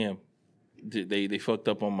it's like, damn, they fucked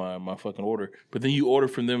up on my fucking order. But then you order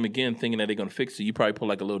from them again thinking that they're going to fix it. You probably put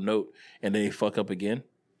like a little note and then they fuck up again.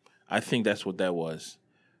 I think that's what that was.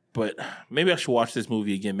 But maybe I should watch this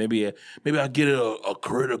movie again. Maybe I'll get a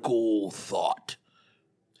critical thought.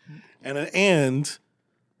 And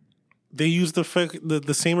they used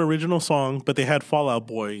the same original song, but they had Fall Out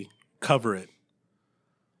Boy cover it.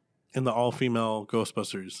 in the all female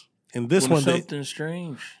Ghostbusters. In this When one, something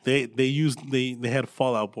strange. they had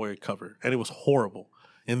Fall Out Boy cover, and it was horrible.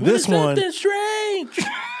 In When this one, something strange.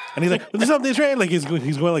 and he's like, "There's something strange." Like he's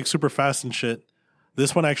going like super fast and shit.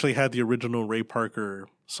 This one actually had the original Ray Parker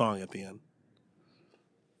song at the end.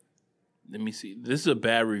 Let me see. This is a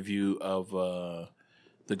bad review of the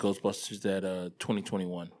Ghostbusters that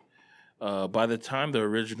 2021. By the time the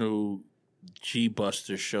original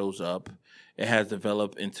G-Buster shows up, it has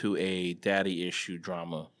developed into a daddy issue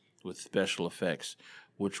drama with special effects,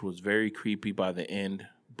 which was very creepy by the end,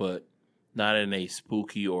 but not in a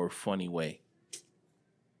spooky or funny way.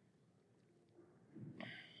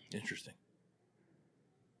 Interesting.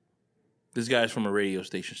 This guy's from a radio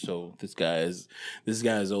station, so this guy is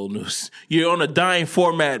old news. You're on a dying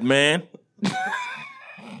format, man.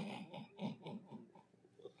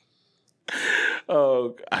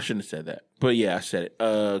 Oh, I shouldn't have said that, but yeah, I said it.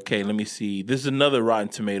 Okay, let me see. This is another Rotten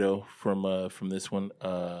Tomato from this one.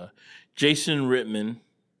 Jason Reitman,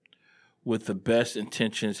 with the best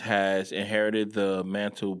intentions, has inherited the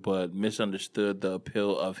mantle but misunderstood the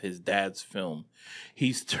appeal of his dad's film.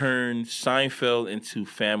 He's turned Seinfeld into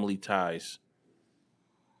Family Ties.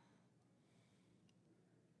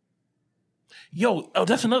 Yo,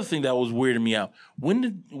 that's another thing that was weirding me out. When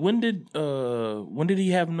did he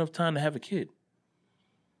have enough time to have a kid?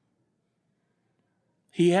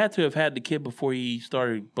 He had to have had the kid before he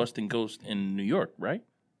started busting ghosts in New York, right?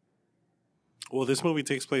 Well, this movie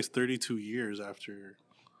takes place 32 years after.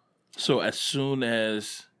 So as soon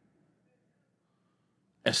as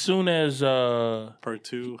Part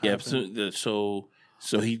 2 yeah, happened. so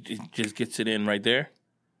he just gets it in right there.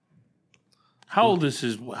 How old is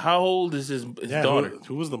his daughter?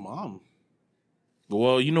 Who was the mom?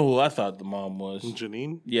 Well, you know who I thought the mom was.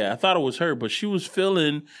 Janine? Yeah, I thought it was her, but she was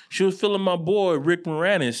feeling my boy Rick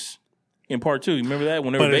Moranis in part 2. You remember that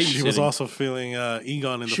when they were babysitting? She was also feeling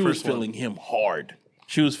Egon in the first one. She was feeling him hard.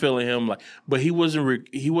 She was feeling him but he wasn't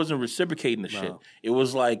reciprocating the shit. It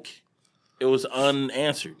was like it was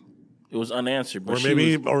unanswered. It was unanswered. But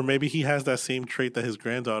or maybe he has that same trait that his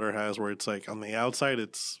granddaughter has, where it's like on the outside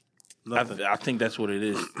it's nothing. I think that's what it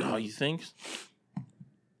is. How you think?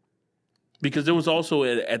 Because there was also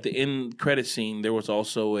at the end credit scene, there was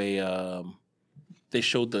also a they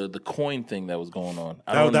showed the coin thing that was going on.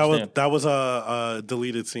 That was a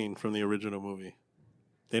deleted scene from the original movie.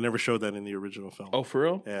 They never showed that in the original film. Oh, for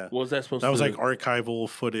real? Yeah. What was that supposed to? That was like archival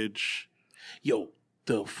footage. Yo,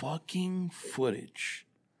 the fucking footage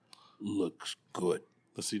looks good.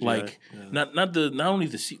 The CGI, like not only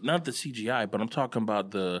the CGI, but I'm talking about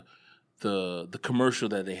the commercial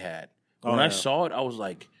that they had. When I saw it, I was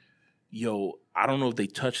like, yo, I don't know if they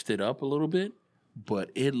touched it up a little bit, but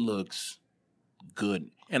it looks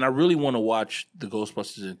good. And I really want to watch the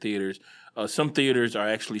Ghostbusters in theaters. Some theaters are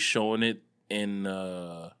actually showing it in,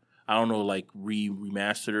 I don't know, like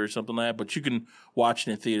remastered or something like that. But you can watch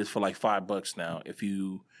it in theaters for like $5 now if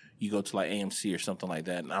you go to like AMC or something like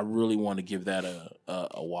that. And I really want to give that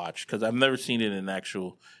a watch because I've never seen it in an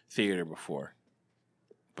actual theater before.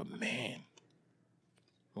 But man,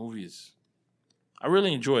 movies, I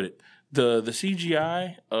really enjoyed it. The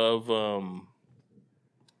CGI of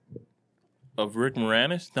Rick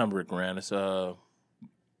Moranis, not Rick Moranis,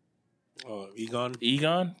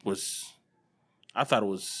 Egon was, I thought it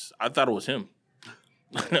was him.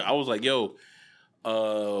 I was like, yo,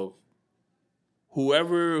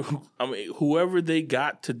 whoever they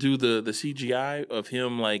got to do the CGI of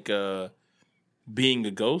him like being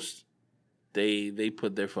a ghost, they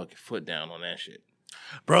put their fucking foot down on that shit.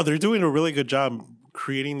 Bro, they're doing a really good job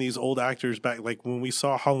creating these old actors back. Like when we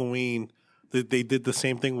saw Halloween, they did the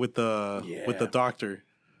same thing with the doctor.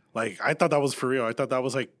 Like I thought that was for real. I thought that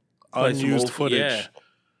was like unused footage. Yeah.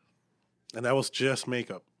 And that was just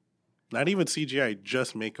makeup. Not even CGI,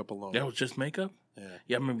 just makeup alone. That was just makeup? Yeah.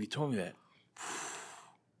 Yeah, I remember you told me that.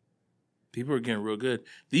 People are getting real good.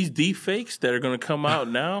 These deep fakes that are going to come out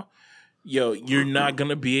now, yo, you're not going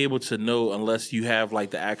to be able to know unless you have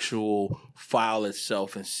like the actual file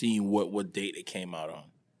itself and see what date it came out on.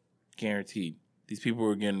 Guaranteed. These people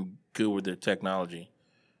are getting good with their technology.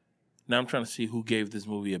 Now I'm trying to see who gave this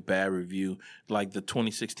movie a bad review. Like the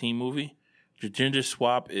 2016 movie. The Ginger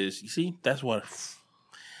Swap is, you see, that's what...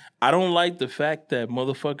 I don't like the fact that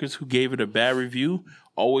motherfuckers who gave it a bad review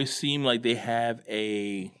always seem like they have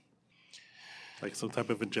a... Like some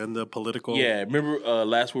type of agenda, political... Yeah, remember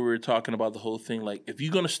last week we were talking about the whole thing. Like, if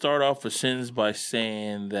you're going to start off a sentence by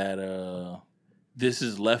saying that this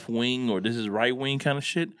is left wing or this is right wing kind of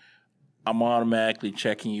shit, I'm automatically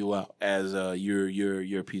checking you out as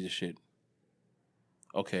you're a piece of shit.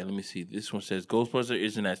 Okay, let me see. This one says Ghostbuster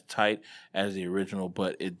isn't as tight as the original,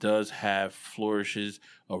 but it does have flourishes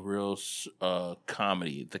of real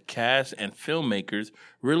comedy. The cast and filmmakers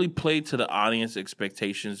really played to the audience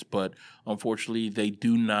expectations, but unfortunately, they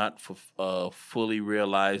do not fully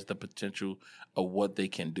realize the potential of what they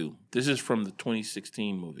can do. This is from the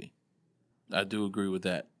 2016 movie. I do agree with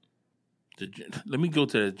that. Let me go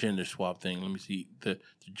to the gender swap thing. Let me see. The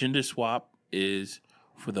gender swap is,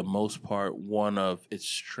 for the most part, one of its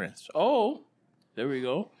strengths. Oh, there we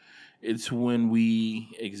go. It's when we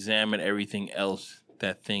examine everything else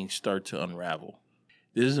that things start to unravel.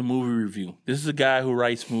 This is a movie review. This is a guy who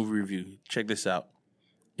writes movie review. Check this out.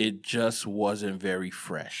 It just wasn't very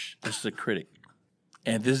fresh. This is a critic.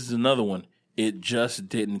 And this is another one. It just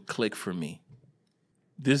didn't click for me.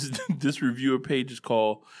 This reviewer page is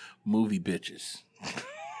called Movie Bitches.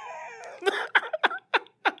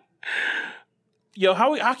 Yo,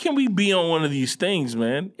 how can we be on one of these things,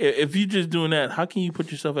 man? If you're just doing that, how can you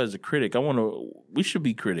put yourself as a critic? We should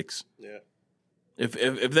be critics. Yeah.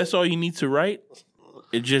 If that's all you need to write,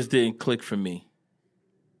 it just didn't click for me.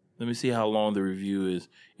 Let me see how long the review is.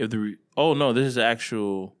 Oh no, this is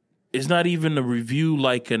actual. It's not even a review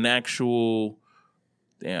like an actual.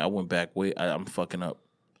 Damn, I went back. Wait, I'm fucking up.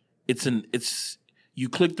 It's you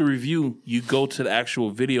click the review, you go to the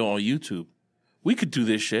actual video on YouTube. We could do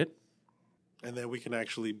this shit. And then we can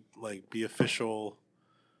actually be official.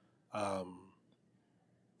 What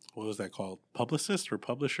was that called? Publicists or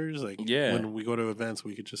publishers? Yeah. When we go to events,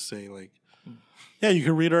 we could just say yeah, you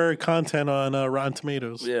can read our content on Rotten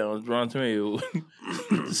Tomatoes. Yeah, on Rotten Tomatoes.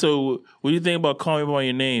 So, what do you think about Call Me by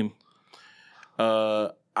Your Name?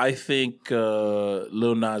 I think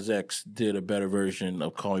Lil Nas X did a better version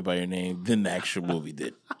of Call Me by Your Name than the actual movie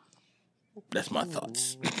did. That's my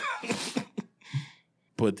thoughts.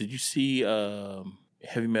 But did you see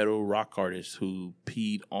heavy metal rock artists who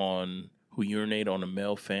urinated on a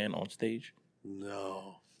male fan on stage?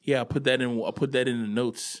 No. Yeah, I put that in the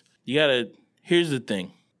notes. Here's the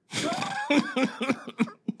thing.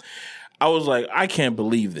 I was like, I can't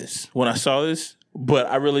believe this when I saw this, but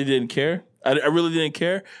I really didn't care. I really didn't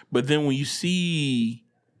care. But then when you see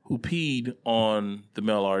who peed on the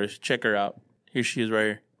male artist, check her out. Here she is right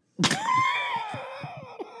here.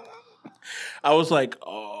 I was like,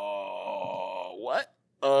 oh, what?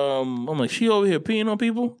 I'm like, she over here peeing on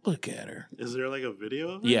people? Look at her. Is there a video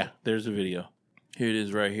of it? Yeah, there's a video. Here it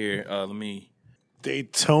is right here.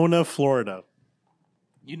 Daytona, Florida.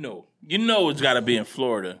 You know it's got to be in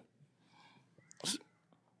Florida.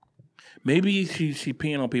 Maybe she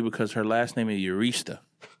peeing on people because her last name is Eurista.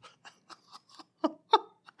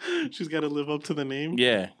 She's got to live up to the name?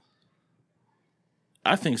 Yeah.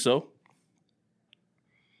 I think so.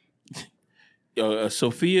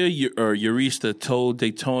 Sophia Eurista told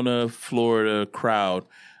Daytona, Florida crowd,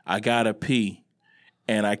 I gotta pee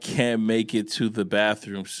and I can't make it to the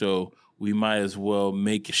bathroom, so we might as well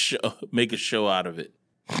make a show out of it.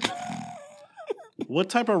 What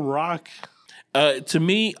type of rock? To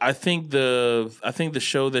me, I think the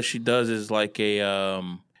show that she does is like a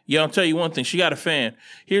I'll tell you one thing, she got a fan.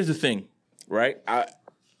 Here's the thing, right? I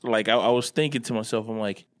was thinking to myself, I'm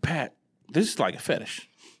like, Pat, this is like a fetish.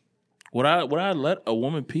 Would I let a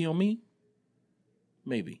woman pee on me?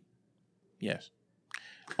 Maybe. Yes.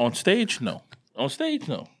 On stage, no. On stage,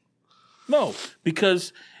 no. No,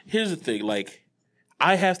 because here's the thing,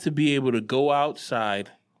 I have to be able to go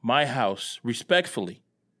outside my house respectfully.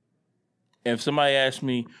 And if somebody asks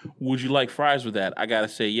me, would you like fries with that? I got to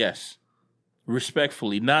say yes.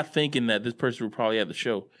 Respectfully, not thinking that this person was probably at the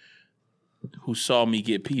show who saw me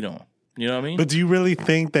get peed on. You know what I mean? But do you really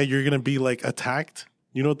think that you're going to be attacked?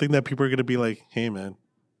 You don't think that people are going to be like, hey, man,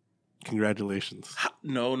 congratulations?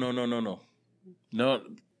 No. No.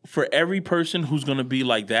 For every person who's going to be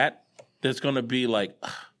like that, that's going to be like,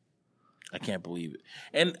 I can't believe it.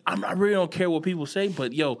 And I really don't care what people say,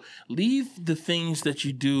 but, leave the things that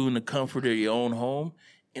you do in the comfort of your own home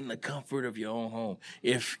in the comfort of your own home.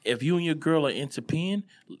 If you and your girl are into peeing,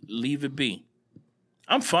 leave it be.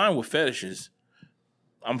 I'm fine with fetishes.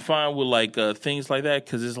 I'm fine with, things like that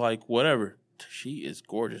because it's whatever. She is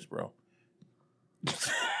gorgeous, bro.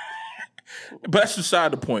 But that's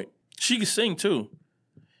beside the point. She can sing too.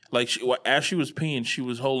 As she was peeing, she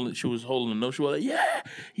was holding the note. She was like,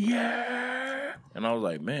 yeah. And I was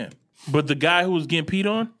like, man. But the guy who was getting peed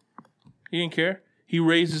on, he didn't care. He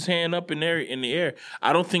raised his hand up in the air.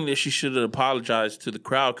 I don't think that she should have apologized to the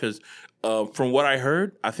crowd because from what I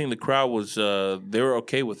heard, I think the crowd was they were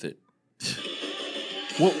okay with it.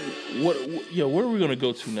 Where are we gonna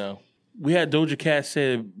go to now? We had Doja Cat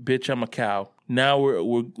say, "Bitch, I'm a cow." Now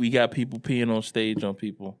we got people peeing on stage on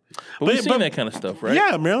people. But we've seen that kind of stuff, right?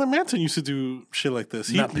 Yeah, Marilyn Manson used to do shit like this.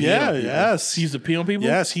 Not peeing on people. Yes. He used to pee on people?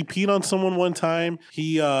 Yes, he peed on someone one time.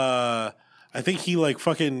 He I think he like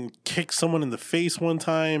fucking kicked someone in the face one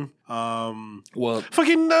time. Well,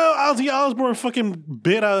 fucking Ozzy Osbourne fucking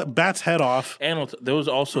bit a bat's head off. And there was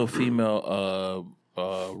also a female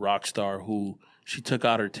rock star who she took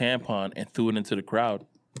out her tampon and threw it into the crowd.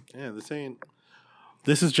 Yeah,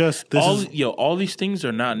 this is just all these things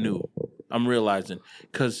are not new. I'm realizing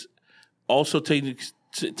because also take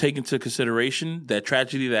into consideration that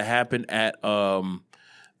tragedy that happened at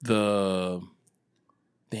the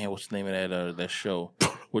what's the name of that show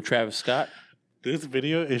with Travis Scott. This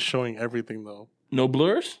video is showing everything though. No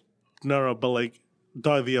blurs? No, but like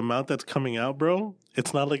dog, the amount that's coming out, bro.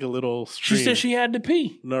 It's not like a little stream. She said she had to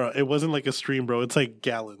pee. No, it wasn't like a stream, bro. It's like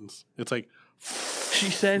gallons. It's like she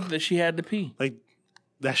said that she had to pee. Like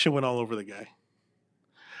that shit went all over the guy.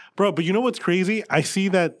 Bro, but you know what's crazy? I see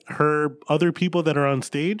that her other people that are on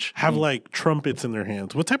stage have like trumpets in their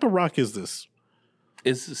hands. What type of rock is this?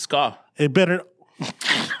 It's ska. It better.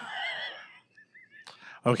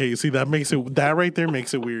 Okay, you see that right there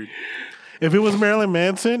makes it weird. If it was Marilyn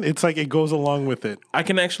Manson, it's like it goes along with it. I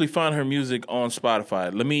can actually find her music on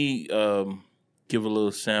Spotify. Let me give a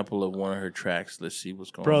little sample of one of her tracks. Let's see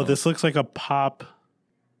what's going on. Bro, this looks like a pop.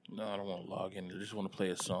 No, I don't want to log in. I just want to play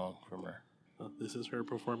a song from her. This is her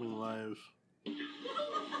performing live.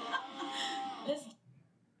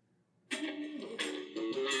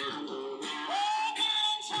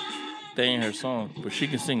 That ain't her song, but she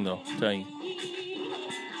can sing though, I'll tell you.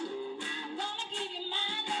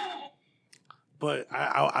 But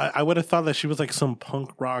I would have thought that she was like some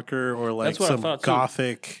punk rocker or like some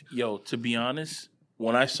gothic. Yo, to be honest,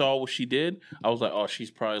 when I saw what she did, I was like, oh,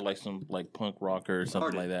 she's probably like some like punk rocker or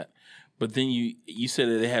something like that. But then you said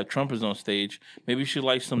that they have trumpets on stage. Maybe she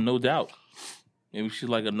likes some No Doubt. Maybe she's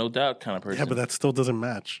like a No Doubt kind of person. Yeah, but that still doesn't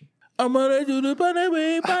match. I'm gonna do the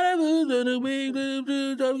way,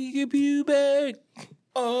 give you back.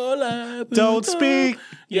 All I don't speak.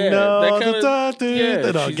 Yeah, no, that kind of.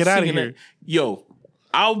 Yeah, no, get out of here. That. Yo,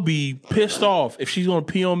 I'll be pissed off if she's gonna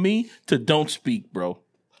pee on me to Don't Speak, bro.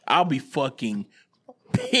 I'll be fucking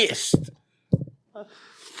pissed.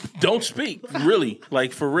 Don't Speak, really,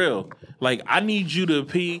 like for real. Like I need you to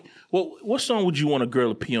pee. What song would you want a girl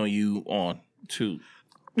to pee on you on? To,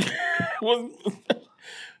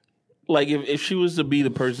 like if she was to be the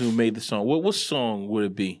person who made the song, what song would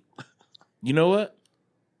it be? You know what?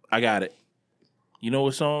 I got it. You know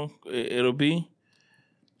what song it'll be?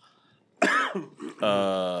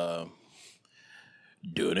 The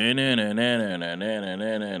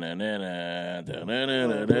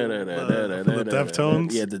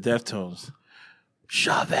Deftones? Yeah, the Deftones.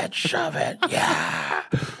 Shove it, yeah.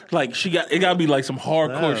 Like it gotta be like some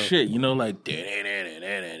hardcore shit, you know, like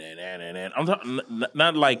I'm talking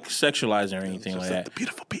not like sexualizing or anything like that. The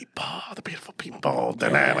beautiful people.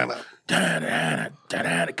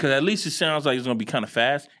 Because at least it sounds like it's gonna be kind of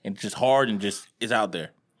fast and just hard and just it's out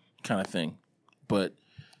there, kind of thing. But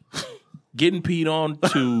getting peed on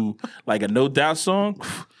to like a No Doubt song,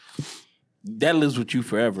 that lives with you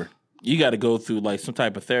forever. You got to go through like some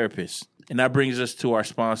type of therapist, and that brings us to our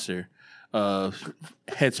sponsor,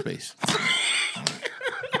 Headspace.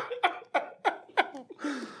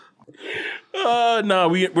 No,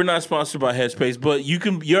 we're not sponsored by Headspace, but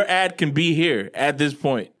your ad can be here at this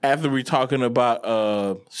point after we're talking about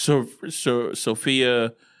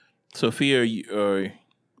Sophia, or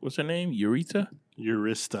what's her name? Eurista.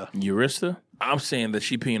 I'm saying that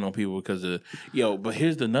she peeing on people because of but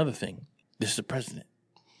here's another thing. This is the president.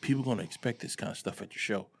 People gonna expect this kind of stuff at your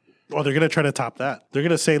show. Oh, they're gonna try to top that. They're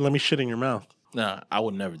gonna say, "Let me shit in your mouth." Nah, I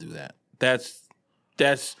would never do that. That's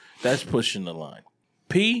pushing the line.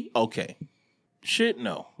 Pee, okay. Shit,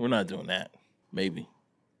 no, we're not doing that. Maybe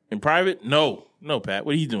in private, no, Pat.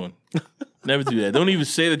 What are you doing? Never do that. Don't even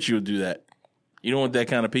say that you'll do that. You don't want that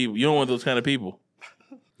kind of people. You don't want those kind of people.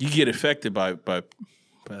 You get affected by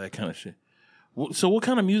that kind of shit. So what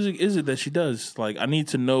kind of music is it that she does? Like, I need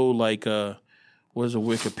to know, like, what's a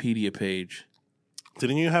Wikipedia page?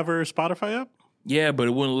 Didn't you have her Spotify up? Yeah, but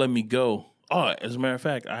it wouldn't let me go. Oh, as a matter of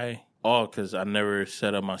fact, because I never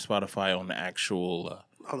set up my Spotify on the actual.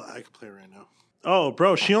 Hold on, I can play it right now. Oh,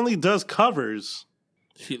 bro, she only does covers.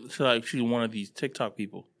 She's one of these TikTok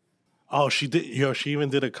people. Oh, she did. She even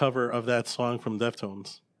did a cover of that song from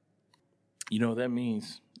Deftones. You know what that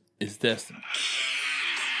means? It's destiny.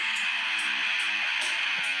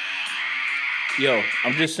 Yo,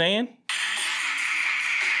 I'm just saying.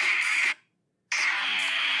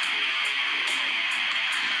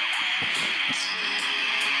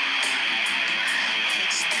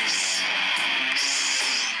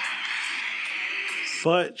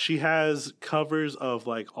 But she has covers of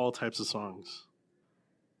like all types of songs.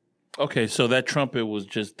 Okay, so that trumpet was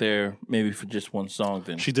just there maybe for just one song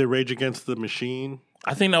then. She did Rage Against the Machine.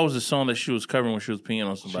 I think that was the song that she was covering when she was peeing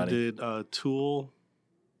on somebody. She did Tool.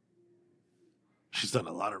 She's done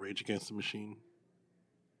a lot of Rage Against the Machine.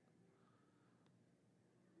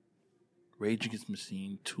 Rage Against the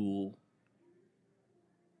Machine, Tool.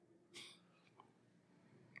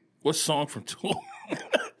 What song from Tool?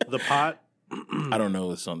 The Pot. I don't know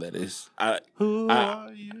what song that is. Who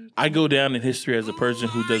are you? I go down in history as a person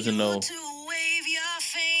who doesn't know.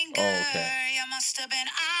 Oh, okay.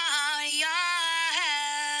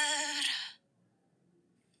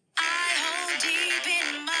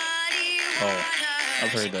 Oh, I've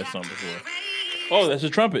heard that song before. Oh, that's a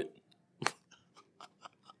trumpet.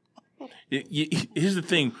 Here's the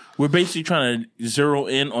thing: we're basically trying to zero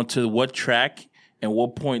in onto what track and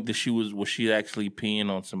what point that was she actually peeing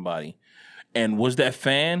on somebody, and was that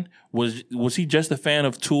fan was he just a fan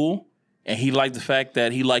of Tool, and he liked the fact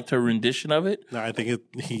that he liked her rendition of it? No, I think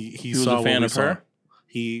he was saw a fan what we of saw. her.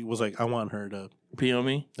 He was like, I want her to Pee on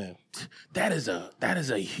me. Yeah. That is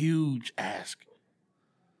a huge ask.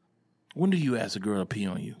 When do you ask a girl to pee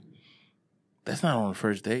on you? That's not on the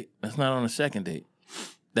first date. That's not on the second date.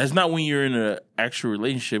 That's not when you're in an actual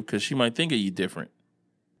relationship because she might think of you different.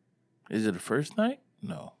 Is it the first night?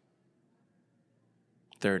 No.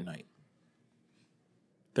 Third night.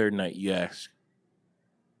 Third night, you ask.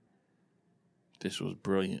 This was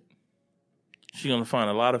brilliant. She's going to find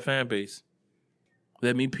a lot of fan base.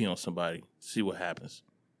 Let me pee on somebody. See what happens.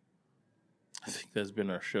 I think that's been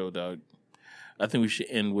our show, dog. I think we should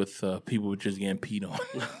end with people just getting peed on.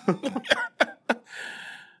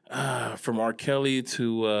 From R. Kelly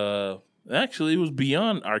to actually, it was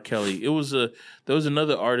beyond R. Kelly. It was there was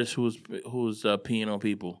another artist who was peeing on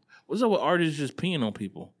people. What's up with artists just peeing on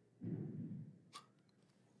people?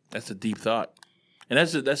 That's a deep thought, and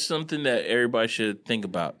that's something that everybody should think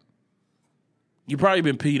about. You probably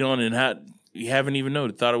been peed on and you haven't even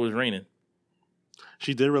known. Thought it was raining.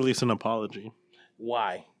 She did release an apology.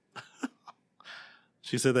 Why?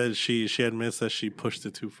 She said that she admits that she pushed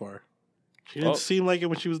it too far. She didn't seem like it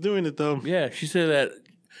when she was doing it, though. Yeah, she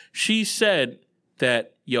said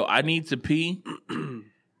that, yo, I need to pee,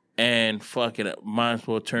 and fuck it, might as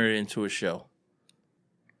well turn it into a show.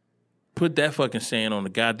 Put that fucking saying on the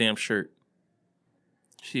goddamn shirt.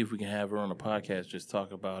 See if we can have her on the podcast. Just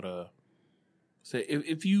talk about say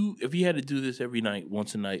if you had to do this every night,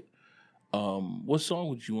 once a night, what song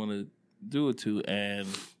would you want to do it to? And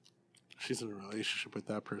she's in a relationship with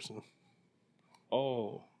that person.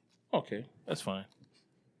 Oh, okay, that's fine.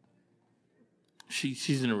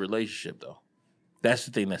 She's in a relationship though. That's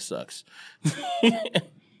the thing that sucks.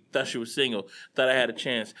 Thought she was single. Thought I had a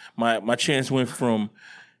chance. My chance went from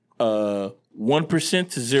 1%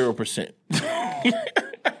 to 0%.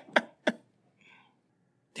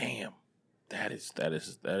 Damn, that is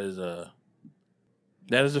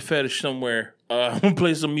a fetish somewhere. I'm gonna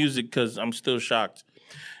play some music because I'm still shocked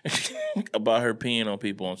about her peeing on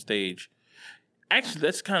people on stage. Actually,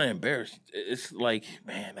 that's kind of embarrassing. It's like,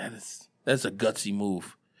 man, that's a gutsy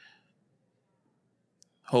move.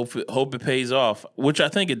 Hope it pays off, which I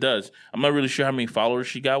think it does. I'm not really sure how many followers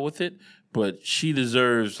she got with it, but she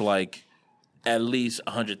deserves like at least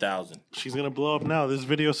 100,000. She's gonna blow up now. This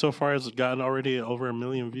video so far has gotten already over 1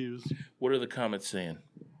 million views. What are the comments saying?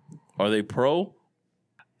 Are they pro?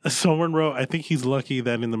 Someone wrote, I think he's lucky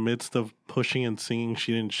that in the midst of pushing and singing,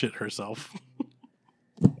 she didn't shit herself.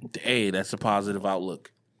 Hey, that's a positive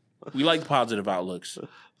outlook. We like positive outlooks.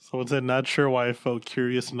 Someone said, not sure why I felt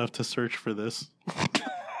curious enough to search for this.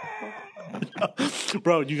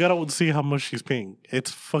 Bro, you gotta see how much she's paying.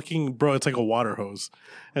 It's fucking, bro, it's like a water hose.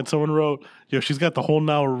 And someone wrote, yo, she's got the whole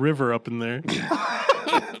Nile River up in there.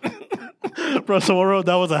 Bro, someone wrote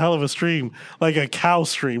that was a hell of a stream. Like a cow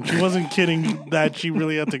stream. She wasn't kidding that she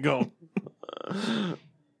really had to go.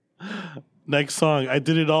 Next song, I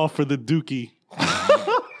did it all for the Dookie.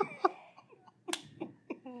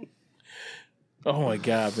 Oh my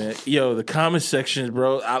God, man. Yo, the comment sections,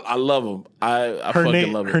 bro, I love them. I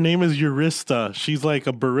fucking love it. Her name is Eurista. She's like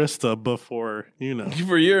a barista before, you know.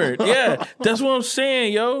 For urine. Yeah, that's what I'm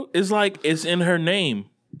saying, yo. It's like it's in her name.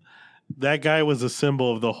 That guy was a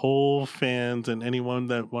symbol of the whole fans and anyone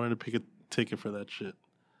that wanted to pick a ticket for that shit.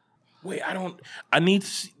 Wait, I don't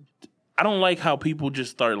like how people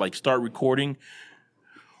just start recording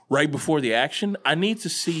right before the action. I need to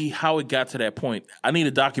see how it got to that point. I need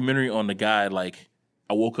a documentary on the guy. Like,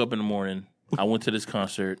 I woke up in the morning. I went to this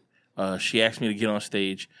concert. She asked me to get on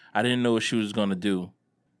stage. I didn't know what she was going to do.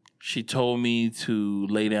 She told me to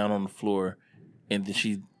lay down on the floor, and then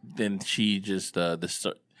she then she just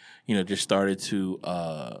just started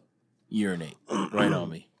to urinate right on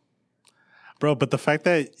me. Bro, but the fact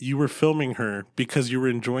that you were filming her because you were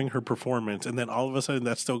enjoying her performance, and then all of a sudden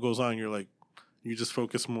that still goes on, you're like, you just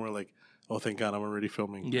focus more like, oh, thank God I'm already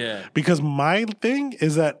filming. Yeah. Because my thing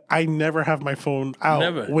is that I never have my phone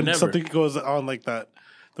out when something goes on like that.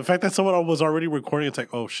 The fact that someone was already recording, it's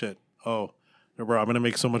like, oh, shit. Oh, bro, I'm going to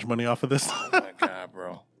make so much money off of this. Oh, my God,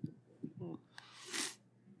 bro.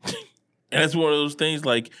 And that's one of those things,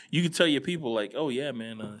 like, you can tell your people, like, oh, yeah,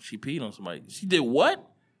 man, she peed on somebody. She did what?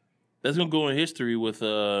 That's going to go in history with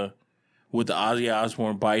the Ozzy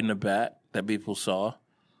Osbourne biting a bat that people saw.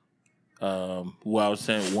 Who I was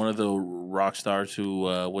saying, one of the rock stars who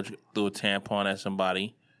threw a tampon at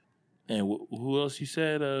somebody. And who else you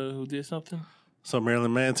said who did something? So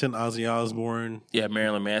Marilyn Manson, Ozzy Osbourne. Yeah,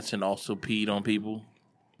 Marilyn Manson also peed on people.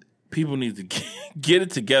 People need to get it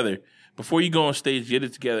together. Before you go on stage, get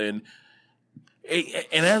it together. And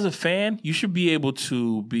as a fan, you should be able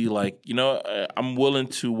to be like, I'm willing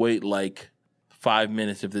to wait like 5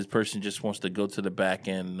 minutes if this person just wants to go to the back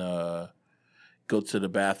and go to the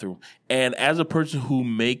bathroom. And as a person who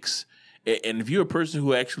makes, and if you're a person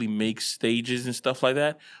who actually makes stages and stuff like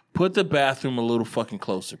that, put the bathroom a little fucking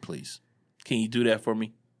closer, please. Can you do that for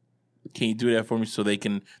me? Can you do that for me so they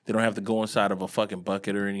don't have to go inside of a fucking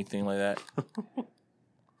bucket or anything like that?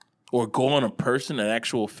 Or go on a person, an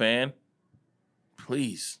actual fan?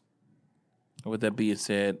 Please. With that being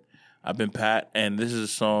said, I've been Pat, and this is a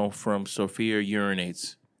song from Sophia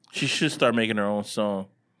Urinates. She should start making her own song,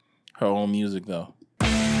 her own music, though.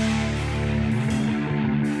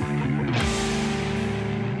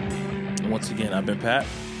 Once again, I've been Pat.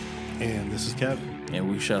 And this is Kevin. And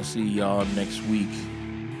we shall see y'all next week.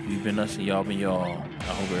 We've been us and y'all been y'all. I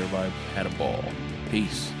hope everybody had a ball.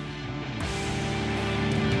 Peace.